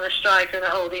wide man, a striker, and a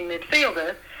holding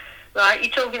midfielder, right,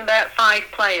 you're talking about 5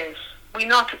 players.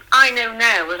 I know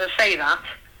now, as I say that,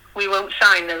 we won't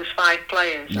sign those 5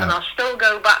 players. No. And I'll still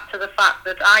go back to the fact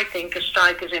that I think a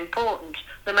striker's important,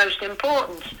 the most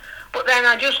important. But then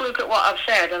I just look at what I've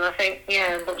said and I think,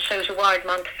 yeah, but so's a wide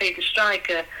man to feed the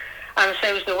striker, and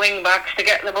so's the wing backs to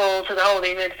get the ball to the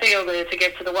holding midfielder, to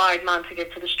get to the wide man, to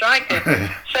get to the striker.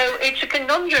 So it's a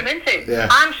conundrum, isn't it? Yeah.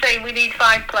 I'm saying we need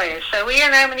 5 players. So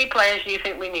Ian, how many players do you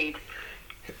think we need?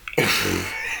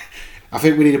 I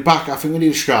think we need a back. I think we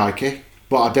need a striker,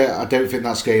 but I don't think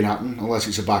that's going to happen unless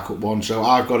it's a backup one. So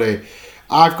I've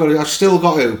still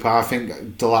got hope. I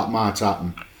think Delap might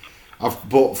happen.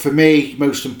 But for me,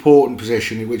 most important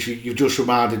position, which you've just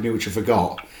reminded me, which I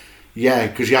forgot. Yeah,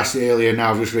 because you asked it earlier.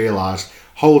 Now I've just realised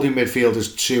holding midfield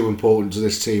is too important to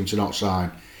this team to not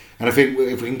sign. And I think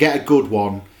if we can get a good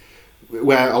one,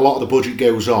 where a lot of the budget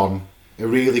goes on, a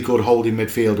really good holding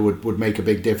midfielder would make a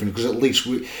big difference, because at least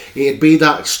it'd be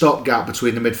that stopgap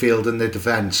between the midfield and the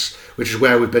defence, which is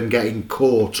where we've been getting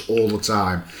caught all the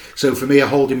time. So for me, a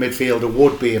holding midfielder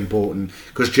would be important,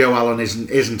 because Joe Allen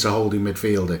isn't a holding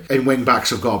midfielder, and wing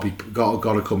backs have got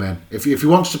to come in. If he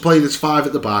wants to play this 5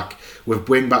 at the back with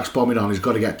wing backs bombing on, he's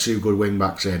got to get 2 good wing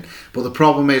backs in. But the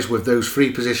problem is with those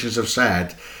 3 positions I've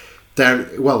said,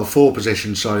 the 4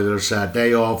 positions that I've said,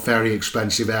 they are very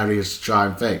expensive areas to try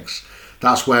and fix.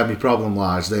 That's where my problem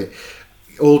lies. That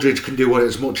Aldridge can do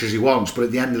as much as he wants, but at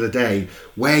the end of the day,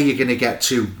 where are you going to get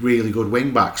 2 really good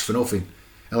wing backs for nothing,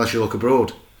 unless you look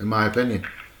abroad, in my opinion.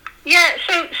 Yeah,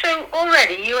 so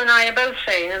already you and I are both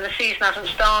saying, and the season hasn't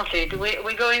started,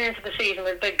 we're going into the season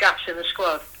with big gaps in the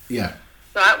squad. Yeah.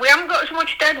 Right, we haven't got as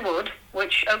much deadwood,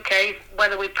 which, okay,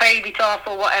 whether we paid it off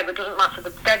or whatever, doesn't matter.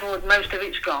 The deadwood, most of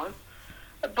it's gone.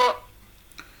 But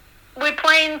we're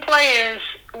playing players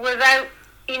without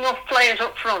enough players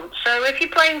up front. So if you're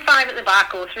playing 5 at the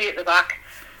back or 3 at the back,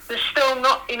 there's still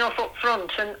not enough up front.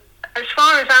 And as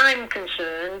far as I'm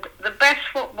concerned, the best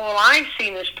football I've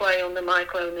seen us play under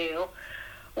Michael O'Neill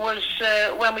was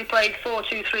when we played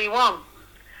 4-2-3-1.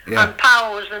 Yeah. And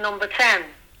Powell was the number 10.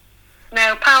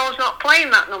 Now, Powell's not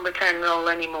playing that number 10 role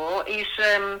anymore. He's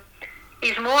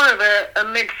more of a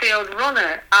midfield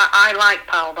runner. I like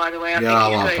Powell, by the way. I think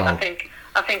he's great. Powell.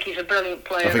 I think he's a brilliant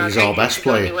player. I think he's our best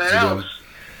player. Anywhere else.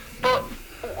 But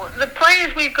the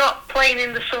players we've got playing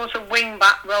in the sort of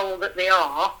wing-back role that they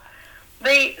are,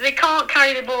 they can't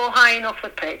carry the ball high enough the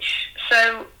pitch.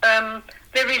 So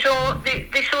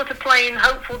they sort of playing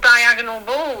hopeful diagonal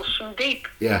balls from deep.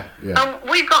 Yeah. And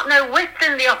we've got no width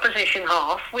in the opposition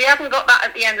half. We haven't got that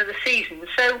at the end of the season.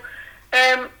 So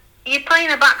you're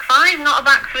playing a back 5, not a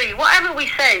back 3. Whatever we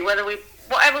say,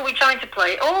 whatever we're trying to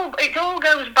play, it all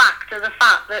goes back to the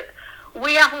fact that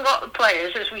we haven't got the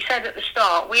players, as we said at the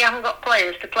start, we haven't got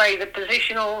players to play the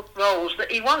positional roles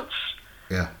that he wants.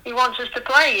 Yeah. He wants us to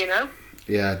play, you know.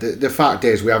 Yeah, the fact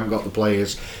is we haven't got the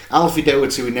players. Alfie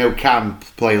Doherty, we know, can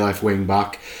play left wing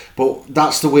back, but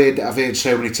that's the word that I've heard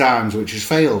so many times, which has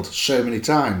failed so many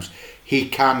times. He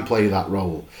can play that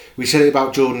role. We said it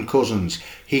about Jordan Cousins.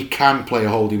 He can play a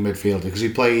holding midfielder because he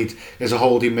played as a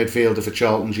holding midfielder for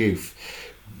Charlton's youth.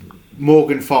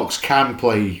 Morgan Fox can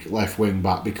play left wing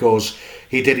back because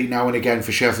he did it now and again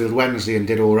for Sheffield Wednesday and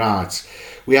did all right.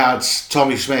 We had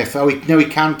Tommy Smith. He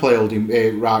can play holding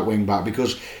right wing back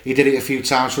because he did it a few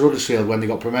times for Huddersfield when they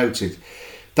got promoted.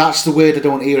 That's the word I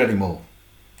don't hear anymore.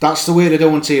 That's the word I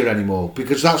don't want to hear anymore,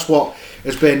 because that's what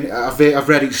has been. I've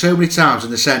read it so many times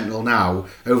in the Sentinel now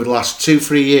over the last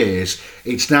 2-3 years.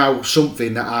 It's now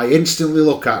something that I instantly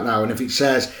look at now, and if it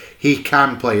says he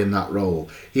can play in that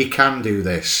role, he can do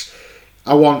this,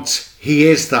 he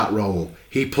is that role.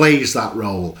 He plays that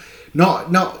role.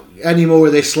 Not any more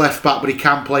of this left back, but he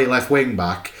can play left wing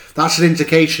back. That's an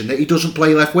indication that he doesn't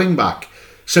play left wing back.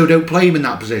 So don't play him in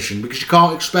that position, because you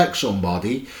can't expect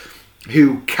somebody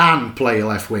who can play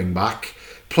left wing back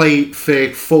play for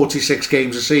 46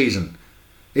 games a season.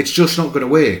 It's just not going to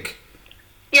work.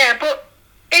 Yeah, but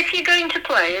if you're going to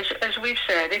play, as we've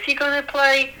said, if you're going to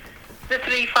play the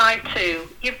 3-5-2,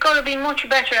 you've got to be much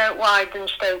better out wide than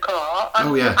Stoke are.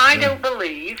 And I don't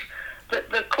believe that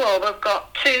the club have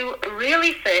got 2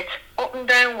 really fit up and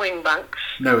down wing backs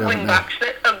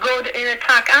that are good in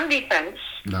attack and defence.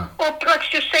 No. Or let's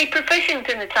just say proficient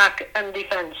in attack and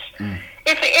defence.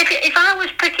 If I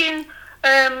was picking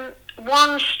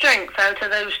one strength out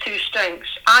of those 2 strengths,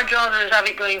 I'd rather us have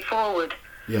it going forward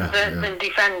than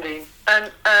defending.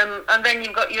 And then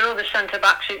you've got your other centre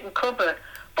backs who can cover.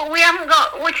 But we haven't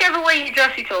got, whichever way you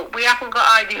dress it up, we haven't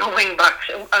got ideal wing backs,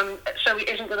 so it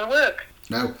isn't going to work.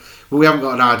 No, but we haven't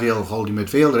got an ideal holding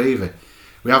midfielder either.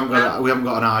 We haven't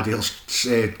got an ideal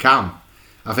cam.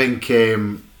 I think,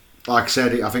 like I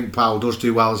said, I think Powell does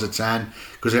do well as a 10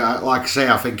 because, like I say,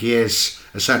 I think he is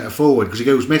a centre forward because he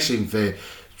goes missing for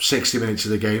 60 minutes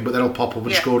of the game, but then he'll pop up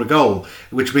and Yeah. score a goal,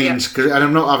 which means, and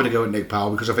I'm not having a go at Nick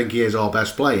Powell because I think he is our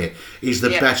best player. He's the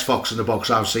best fox in the box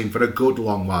I've seen for a good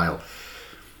long while.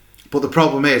 But the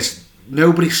problem is,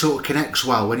 nobody sort of connects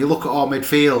well. When you look at our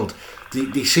midfield,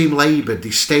 they seem laboured, they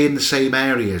stay in the same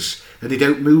areas, and they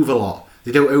don't move a lot.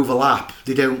 They don't overlap.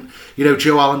 They don't,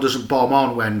 Joe Allen doesn't bomb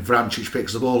on when Vrancic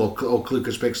picks the ball or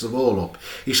Klukas picks the ball up.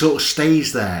 He sort of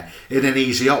stays there in an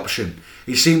easy option.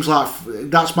 He seems like,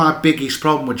 that's my biggest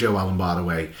problem with Joe Allen, by the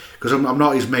way, because I'm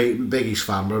not his biggest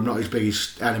fan, but I'm not his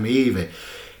biggest enemy either.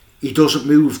 He doesn't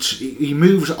move. He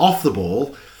moves off the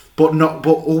ball, but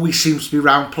always seems to be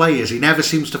around players. He never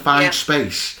seems to find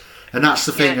space. And that's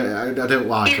the thing I don't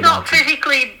like. He's not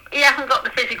physically. He hasn't got the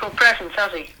physical presence,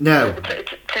 has he? No.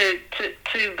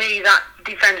 To be that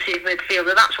defensive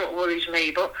midfielder, that's what worries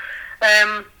me. But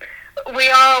we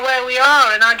are where we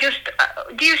are, and I just.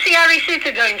 Do you see Harry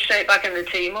Souttar going straight back in the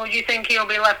team, or do you think he'll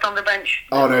be left on the bench?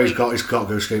 Oh no, he's got to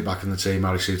go straight back in the team.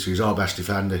 Harry Souttar, he's our best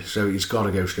defender, so he's got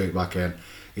to go straight back in.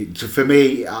 For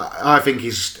me, I think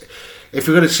he's. If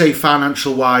we're going to say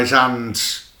financial wise and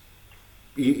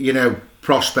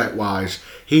prospect wise,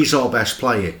 he's our best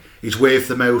player. He's worth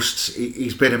the most.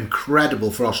 He's been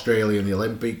incredible for Australia in the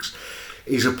Olympics.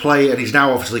 He's a player, and he's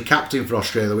now obviously captain for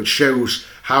Australia, which shows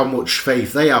how much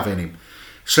faith they have in him.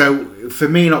 So for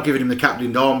me, not giving him the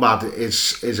captain armband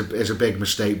is a big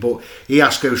mistake. But he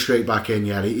has to go straight back in.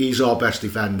 Yeah, he's our best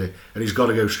defender, and he's got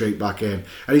to go straight back in.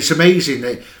 And it's amazing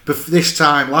that this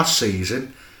time last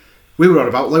season we were on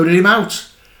about loading him out.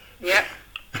 Yeah.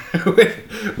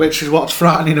 Which is what's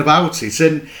frightening about it.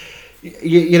 And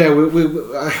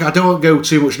I don't want to go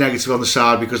too much negative on the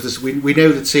side because we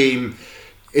know the team.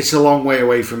 It's a long way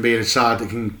away from being a side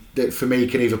that for me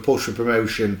can either push for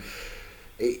promotion.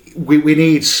 We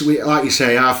need, like you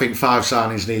say, I think 5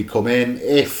 signings need to come in.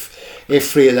 If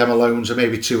 3 of them are loans or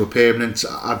maybe 2 are permanent,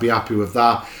 I'd be happy with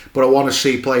that. But I want to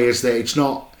see players that it's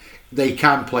not. They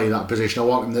can play that position. I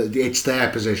want them that it's their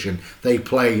position. They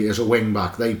play as a wing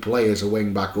back. They play as a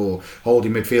wing back or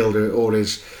holding midfielder or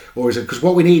is because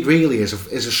what we need really is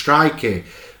a striker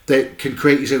that can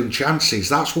create his own chances.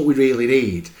 That's what we really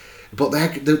need. But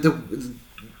they're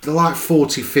like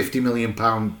 40, 50 million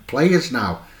pound players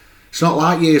now. It's not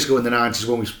like years ago in the 90s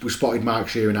when we spotted Mark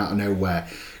Sheeran out of nowhere.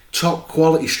 Top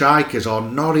quality strikers are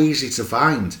not easy to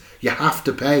find. You have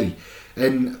to pay,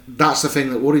 and that's the thing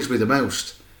that worries me the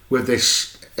most with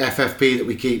this FFP that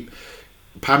we keep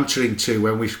pantering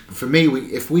to.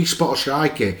 If we spot a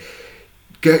striker,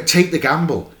 take the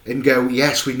gamble and go,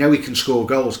 yes, we know he can score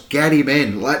goals, get him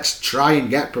in, let's try and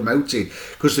get promoted,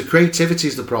 because the creativity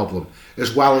is the problem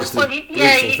as well as the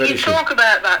you talk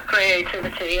about that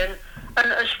creativity, and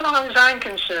as far as I'm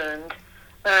concerned,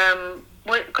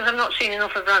 because I've not seen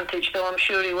enough of Vrancic, though I'm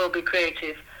sure he will be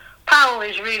creative. Powell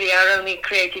is really our only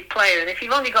creative player, and if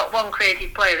you've only got one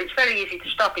creative player, it's very easy to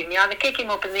stop him. You either kick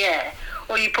him up in the air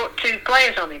or you put 2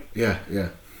 players on him. Yeah.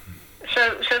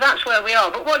 So that's where we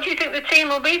are. But what do you think the team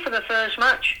will be for the first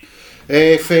match?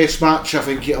 First match, I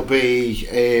think it'll be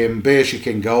Bershik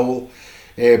in goal.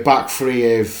 Back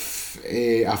 3 of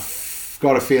I've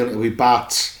got a feeling it'll be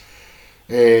Bat,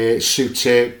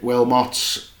 Souttar,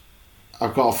 Wilmot.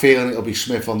 I've got a feeling it'll be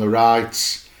Smith on the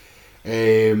right.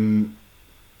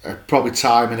 Probably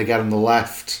Timing again on the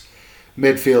left.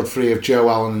 Midfield 3 of Joe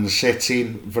Allen in the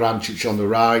sitting, Vrancic on the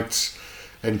right,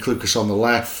 and Klukas on the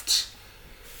left,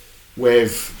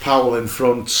 with Powell in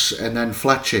front, and then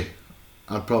Fletcher,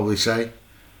 I'd probably say.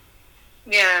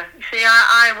 Yeah, see,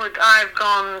 I've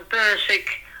gone Bershik,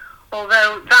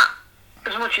 although that,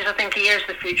 as much as I think he is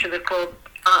the future of the club,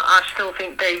 I still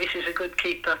think Davis is a good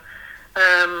keeper.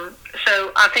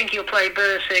 So I think he'll play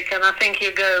Bershik, and I think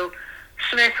he'll go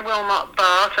Smith, Wilmot,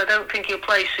 Bart. I don't think he'll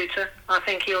play Souttar. I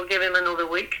think he'll give him another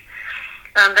week.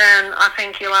 And then I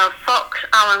think he'll have Fox,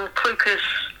 Allen, Klukas,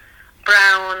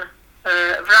 Brown,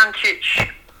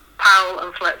 Vrancic, Powell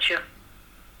and Fletcher.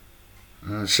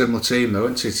 Similar team though,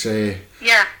 isn't it?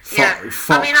 Yeah.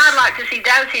 I mean, I'd like to see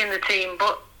Doughty in the team,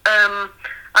 but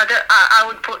I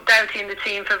would put Doughty in the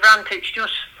team for Vrancic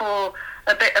just for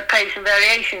a bit of pace and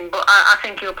variation. But I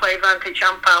think he'll play Vrancic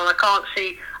and Powell. I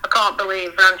can't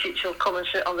believe Vrancic will come and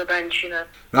sit on the bench.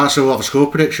 Right, so we'll have a score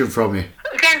prediction from you.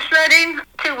 Against Reading,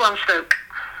 2-1 Stoke.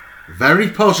 Very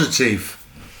positive.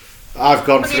 I've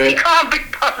gone for it. You can't be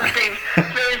positive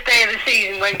first day of the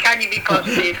season. When can you be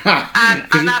positive?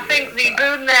 and I think the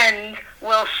Boone End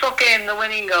will suck in the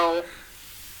winning goal.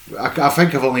 I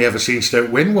think I've only ever seen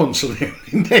Stoke win once on the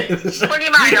opening day of the season. Well,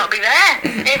 you might not be there.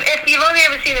 If you've only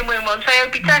ever seen him win once, I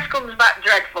hope your test comes back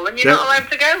dreadful and you're not allowed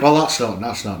to go. Well, that's not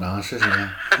nice, isn't it?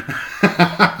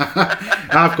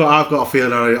 I've got a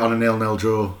feeling on a 0-0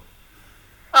 draw.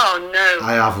 Oh no!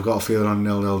 I've got a feeling on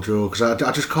 0-0 draw because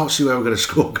I just can't see where we're going to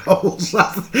score goals.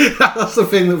 That's the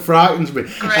thing that frightens me.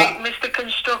 Great, Mr.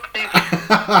 Constructive.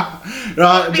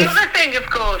 Right. The other thing, of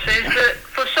course, is that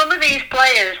for some of these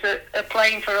players that are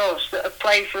playing for us, that have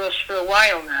played for us for a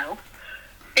while now,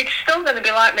 it's still going to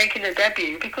be like making a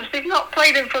debut because they've not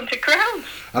played in front of crowds.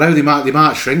 I know they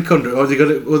might shrink under it, or they're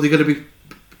going to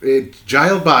be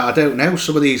jailed by it. I don't know.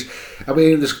 Some of these, I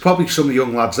mean, there's probably some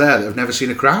young lads there that have never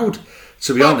seen a crowd.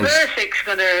 To be honest, Versick's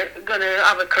gonna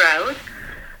have a crowd.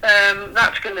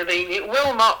 That's going to be it.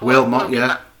 Wilmot,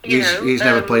 yeah, he's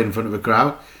never played in front of a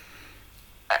crowd.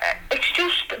 It's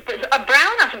just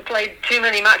Brown hasn't played too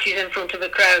many matches in front of a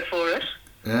crowd for us.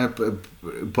 Yeah,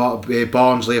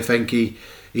 Barnsley, I think he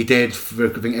did for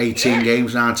 18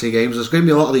 games, 19 games. There's going to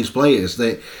be a lot of these players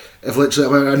that have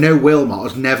literally. I know Wilmot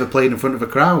has never played in front of a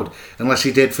crowd unless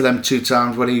he did for them 2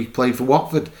 times when he played for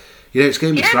Watford. It's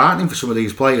going to be frightening for some of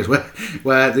these players where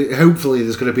hopefully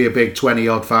there's going to be a big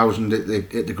 20-odd thousand at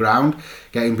the ground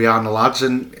getting behind the lads,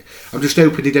 and I'm just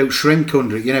hoping they don't shrink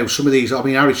under it. Some of these, I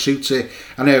mean, Harry Souttar,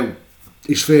 I know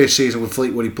his first season with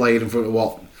Fleetwood he played in front of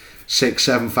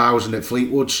 6,000-7,000 at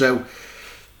Fleetwood, so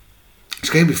it's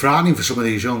going to be frightening for some of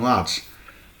these young lads.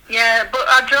 Yeah, but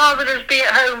I'd rather us be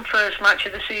at home first match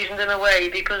of the season than away,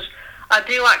 because I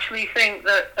do actually think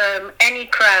that any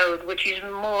crowd which is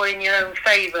more in your own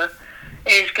favour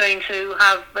is going to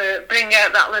have bring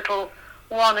out that little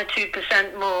 1 or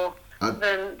 2% more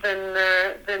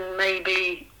than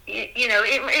maybe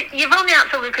you've only had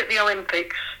to look at the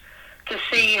Olympics to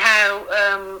see how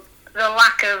the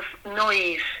lack of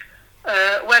noise,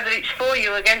 whether it's for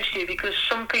you or against you, because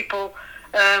some people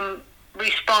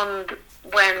respond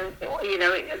when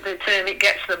the term it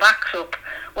gets the backs up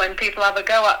when people have a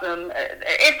go at them.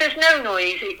 If there's no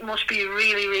noise, it must be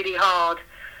really, really hard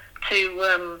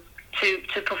to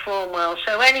perform well.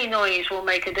 So any noise will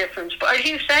make a difference. But as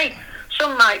you say,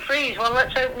 some might freeze. Well,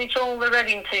 let's hope it's all the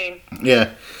Reading team.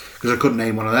 Yeah, because I couldn't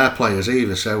name one of their players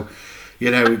either. So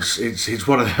it's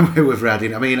one of them with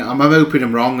Reading. I mean, I'm hoping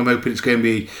I'm wrong. I'm hoping it's going to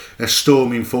be a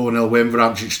storming 4-0 win.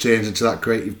 Vrancic turns into that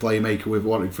creative playmaker we've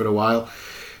wanted for a while.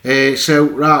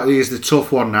 So here's the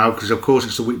tough one now, because of course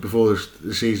it's the week before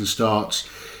the season starts.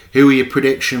 Who are your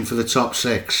prediction for the top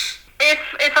 6?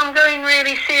 If I'm going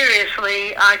really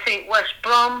seriously, I think West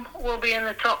Brom will be in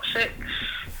the top 6.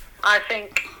 I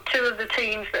think 2 of the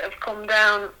teams that have come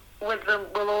down with them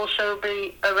will also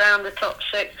be around the top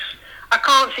 6. I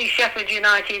can't see Sheffield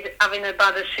United having a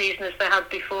bad season as they had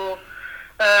before,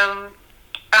 and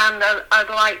I'd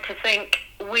like to think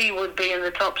we would be in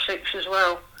the top 6 as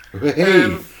well.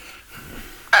 Hey.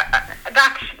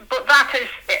 That is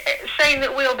saying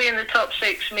that we'll be in the top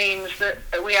 6 means that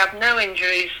we have no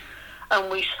injuries and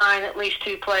we sign at least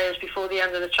 2 players before the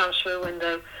end of the transfer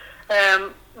window.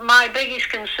 My biggest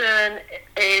concern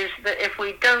is that if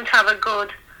we don't have a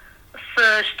good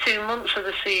first 2 months of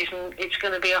the season, it's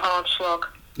going to be a hard slog.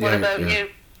 What about you?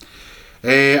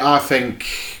 I think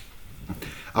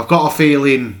I've got a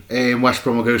feeling West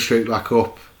Brom will go straight back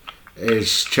up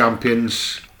as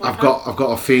champions. I've got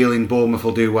a feeling Bournemouth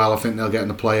will do well. I think they'll get in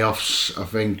the playoffs. I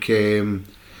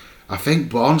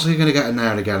think Barnsley are going to get in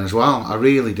there again as well. I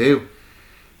really do,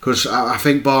 because I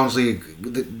think Barnsley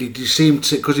they seem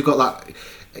to, because you've got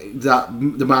that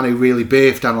the man who really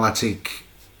birthed analytic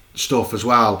stuff as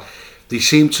well. They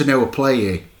seem to know a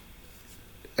player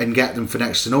and get them for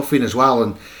next to nothing as well.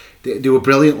 And they were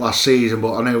brilliant last season,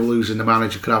 but I know losing the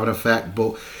manager could have an effect.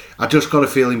 But I just got a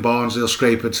feeling Barnsley will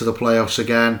scrape into the playoffs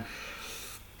again.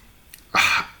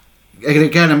 And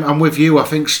again, I'm with you. I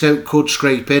think Stoke could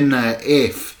scrape in there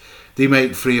if they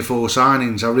make 3 or 4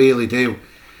 signings. I really do.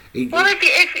 Well,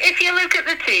 if you look at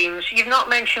the teams, you've not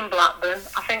mentioned Blackburn.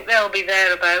 I think they'll be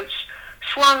thereabouts.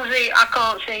 Swansea, I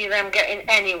can't see them getting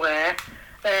anywhere.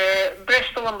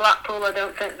 Bristol and Blackpool, I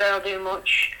don't think they'll do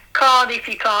much. Cardiff,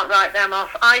 you can't write them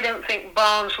off. I don't think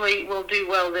Barnsley will do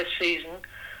well this season.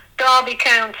 Derby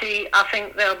County, I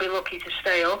think they'll be lucky to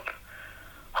stay up.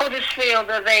 Huddersfield,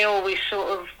 they always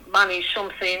sort of manage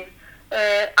something.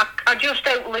 I just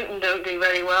hope Luton don't do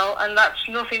very well, and that's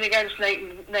nothing against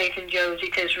Nathan Jones.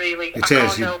 It is really. I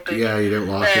can't help it. Yeah, you don't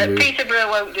like him. Peterborough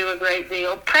won't do a great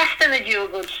deal. Preston are due a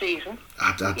good season.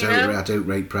 I don't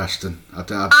rate Preston. I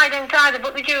don't either,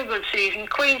 but they do a good season.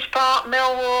 Queen's Park,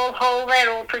 Millwall, Hull,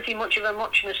 they're all pretty much of a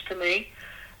muchness to me.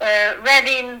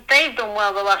 Reading, they've done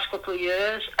well the last couple of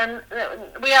years, and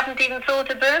we haven't even thought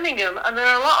of Birmingham. And there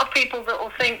are a lot of people that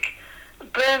will think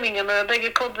Birmingham are a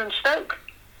bigger club than Stoke.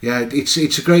 Yeah, it's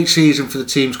a great season for the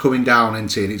teams coming down,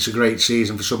 isn't it? And it's a great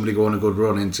season for somebody going a good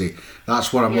run, isn't it?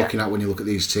 That's what I'm looking at when you look at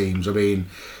these teams. I mean,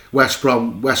 West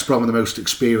Brom are the most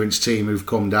experienced team who've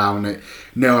come down. They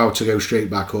know how to go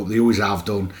straight back up. They always have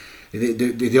done.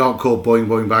 They aren't called boing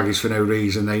baggies for no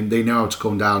reason. They know how to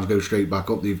come down and go straight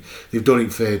back up. They've done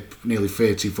it for nearly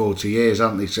 30, 40 years,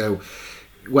 haven't they? So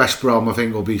West Brom, I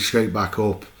think, will be straight back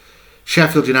up.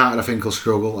 Sheffield United, I think, will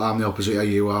struggle. I'm the opposite of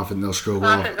you. I think they'll struggle.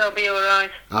 I think they'll be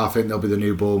alright. I think they'll be the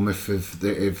new Bournemouth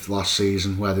of last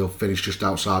season, where they'll finish just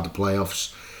outside the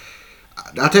playoffs.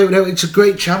 I don't know. It's a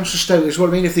great chance for Stoke. Is what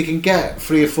I mean. If they can get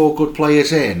 3 or 4 good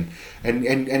players in and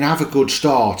have a good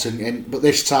start, but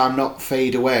this time not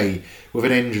fade away with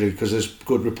an injury because there's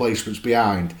good replacements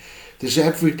behind. There's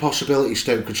every possibility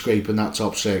Stoke could scrape in that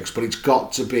top 6, but it's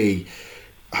got to be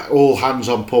all hands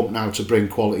on pump now to bring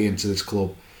quality into this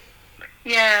club.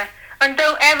 Yeah, and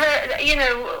don't ever,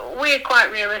 we're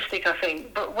quite realistic, I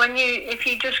think, but if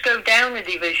you just go down a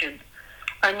division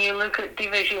and you look at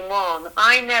Division 1,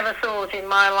 I never thought in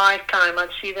my lifetime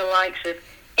I'd see the likes of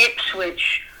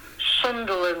Ipswich,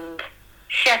 Sunderland,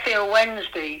 Sheffield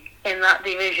Wednesday in that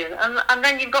division, and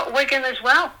then you've got Wigan as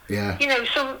well. Yeah.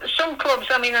 Some clubs,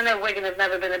 I mean, I know Wigan have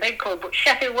never been a big club, but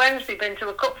Sheffield Wednesday been to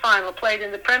a cup final, played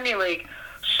in the Premier League.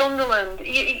 Sunderland,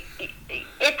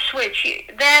 Ipswich,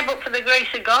 there but for the grace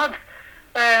of God.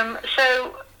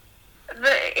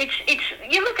 It's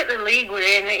you look at the league we're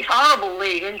in, it's a horrible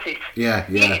league, isn't it? Yeah.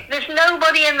 There's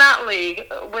nobody in that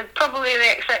league, with probably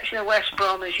the exception of West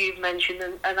Brom, as you've mentioned,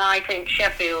 and I think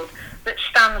Sheffield, that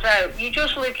stands out. You're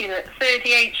just looking at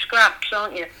 38 scraps,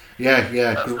 aren't you? Yeah.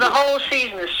 The whole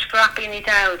season is scrapping it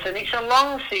out, and it's a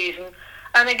long season.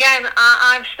 And again,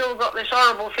 I've still got this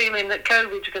horrible feeling that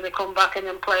COVID's going to come back and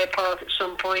then play a part at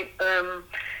some point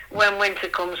when winter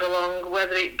comes along,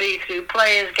 whether it be through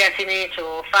players getting it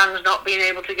or fans not being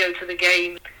able to go to the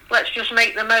game. Let's just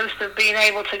make the most of being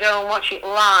able to go and watch it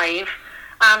live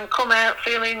and come out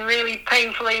feeling really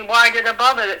painfully why did I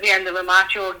bother at the end of a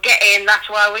match, or get in, that's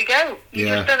why we go. You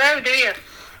just don't know, do you?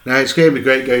 No, it's going to be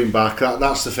great going back.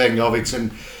 That's the thing of it.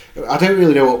 And I don't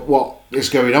really know what is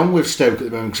going on with Stoke at the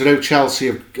moment, because I know Chelsea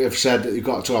have said that you've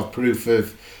got to have proof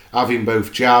of having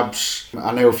both jabs.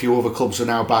 I know a few other clubs are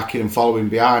now backing and following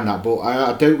behind that, but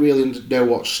I don't really know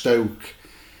what Stoke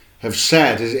have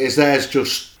said. Is theirs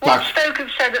just back? What Stoke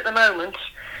have said at the moment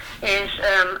is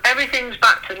everything's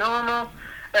back to normal.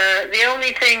 The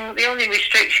only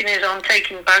restriction is on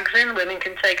taking bags in. Women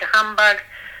can take a handbag,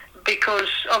 because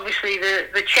obviously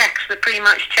the checks, the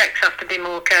pre-match checks, have to be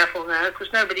more careful now,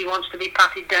 because nobody wants to be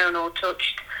patted down or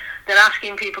touched. They're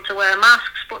asking people to wear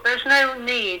masks, but there's no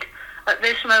need at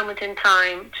this moment in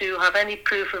time to have any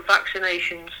proof of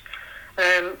vaccinations.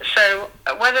 So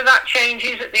whether that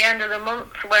changes at the end of the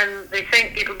month when they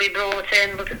think it'll be brought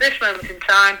in, but at this moment in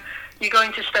time, you're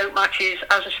going to Stoke matches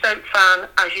as a Stoke fan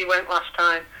as you went last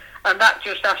time, and that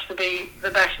just has to be the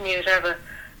best news ever.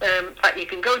 That you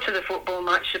can go to the football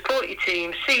match, support your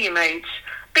team, see your mates,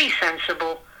 be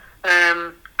sensible,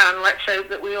 and let's hope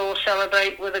that we all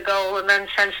celebrate with a goal, and then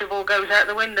sensible goes out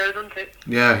the window, doesn't it?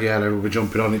 Yeah, we'll be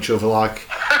jumping on each other like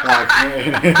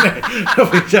I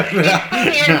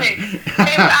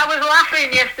was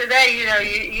laughing yesterday,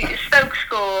 you Stoke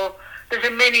score, there's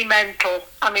a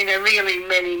a really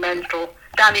mini mental.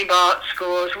 Danny Bart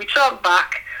scores, we talk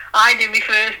back, I did my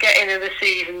first get in of the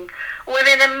season,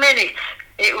 within a minute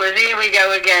it was here we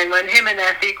go again when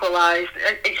Jimenez equalised.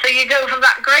 So you go from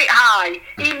that great high,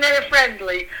 even in a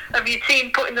friendly, of your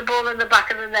team putting the ball in the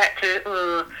back of the net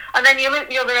to, and then you look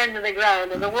the other end of the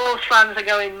ground and the Wolves fans are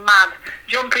going mad,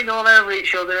 jumping all over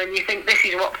each other, and you think this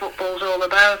is what football's all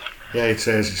about. Yeah, it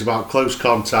says it's about close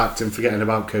contact and forgetting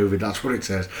about COVID. That's what it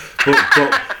says.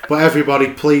 But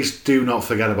everybody, please do not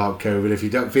forget about COVID. If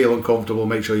you don't feel uncomfortable,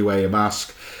 make sure you wear your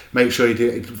mask. Make sure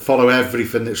you follow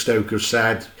everything that Stoke have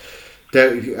said. I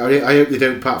hope they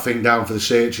don't pat thing down for the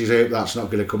searches. I hope that's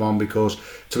not going to come on, because,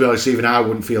 to be honest, even I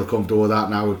wouldn't feel comfortable with that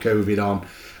now with COVID on.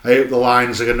 I hope the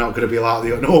lines are not going to be like they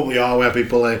normally are, where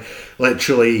people are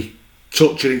literally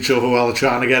touching each other while they're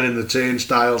trying to get in the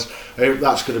turnstiles. I hope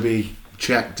that's going to be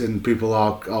checked and people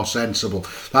are sensible.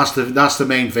 That's the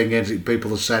main thing, is it?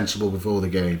 People are sensible before the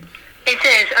game. It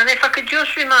is, and if I could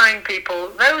just remind people,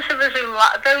 those of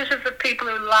the people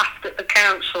who laughed at the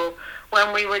council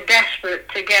when we were desperate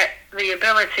to get the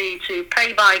ability to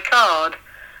pay by card,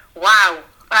 wow,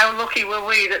 how lucky were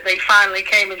we that they finally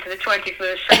came into the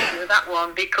 21st century with that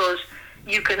one, because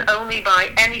you can only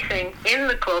buy anything in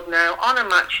the club now on a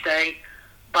match day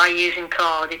by using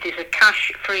card. It is a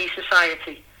cash-free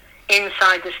society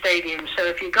inside the stadium. So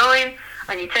if you're going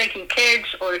and you're taking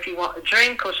kids, or if you want a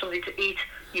drink or something to eat,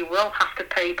 you will have to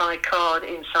pay by card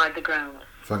inside the ground.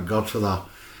 Thank God for that.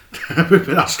 We've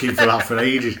been asking for that for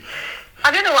ages.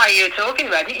 I don't know why you're talking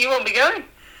about it. You won't be going.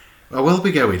 I will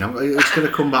be going. It's going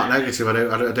to come back negative.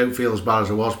 I don't feel as bad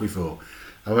as I was before.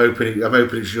 I'm hoping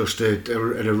it's just a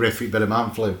horrific bit of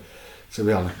man flu, to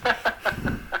be honest.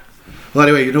 Well,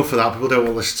 anyway, enough of that. People don't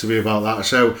want to listen to me about that.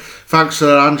 So, thanks for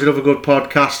that, Andrew. Have a good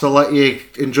podcast. I'll let you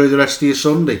enjoy the rest of your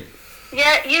Sunday.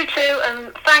 Yeah, you too.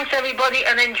 And thanks, everybody.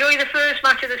 And enjoy the first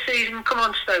match of the season. Come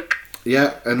on, Stoke.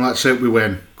 Yeah, and let's hope we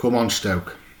win. Come on,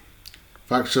 Stoke.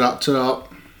 Thanks for that. Ta-ra.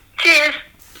 Cheers.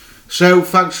 So,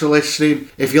 thanks for listening.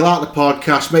 If you like the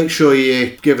podcast, make sure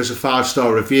you give us a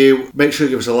 5-star review. Make sure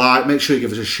you give us a like. Make sure you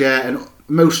give us a share. And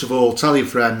most of all, tell your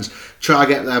friends. Try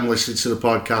to get them listening to the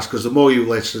podcast, because the more you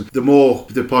listen, the more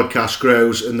the podcast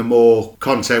grows and the more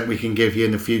content we can give you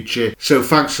in the future. So,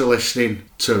 thanks for listening.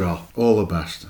 Ta-ra. All the best.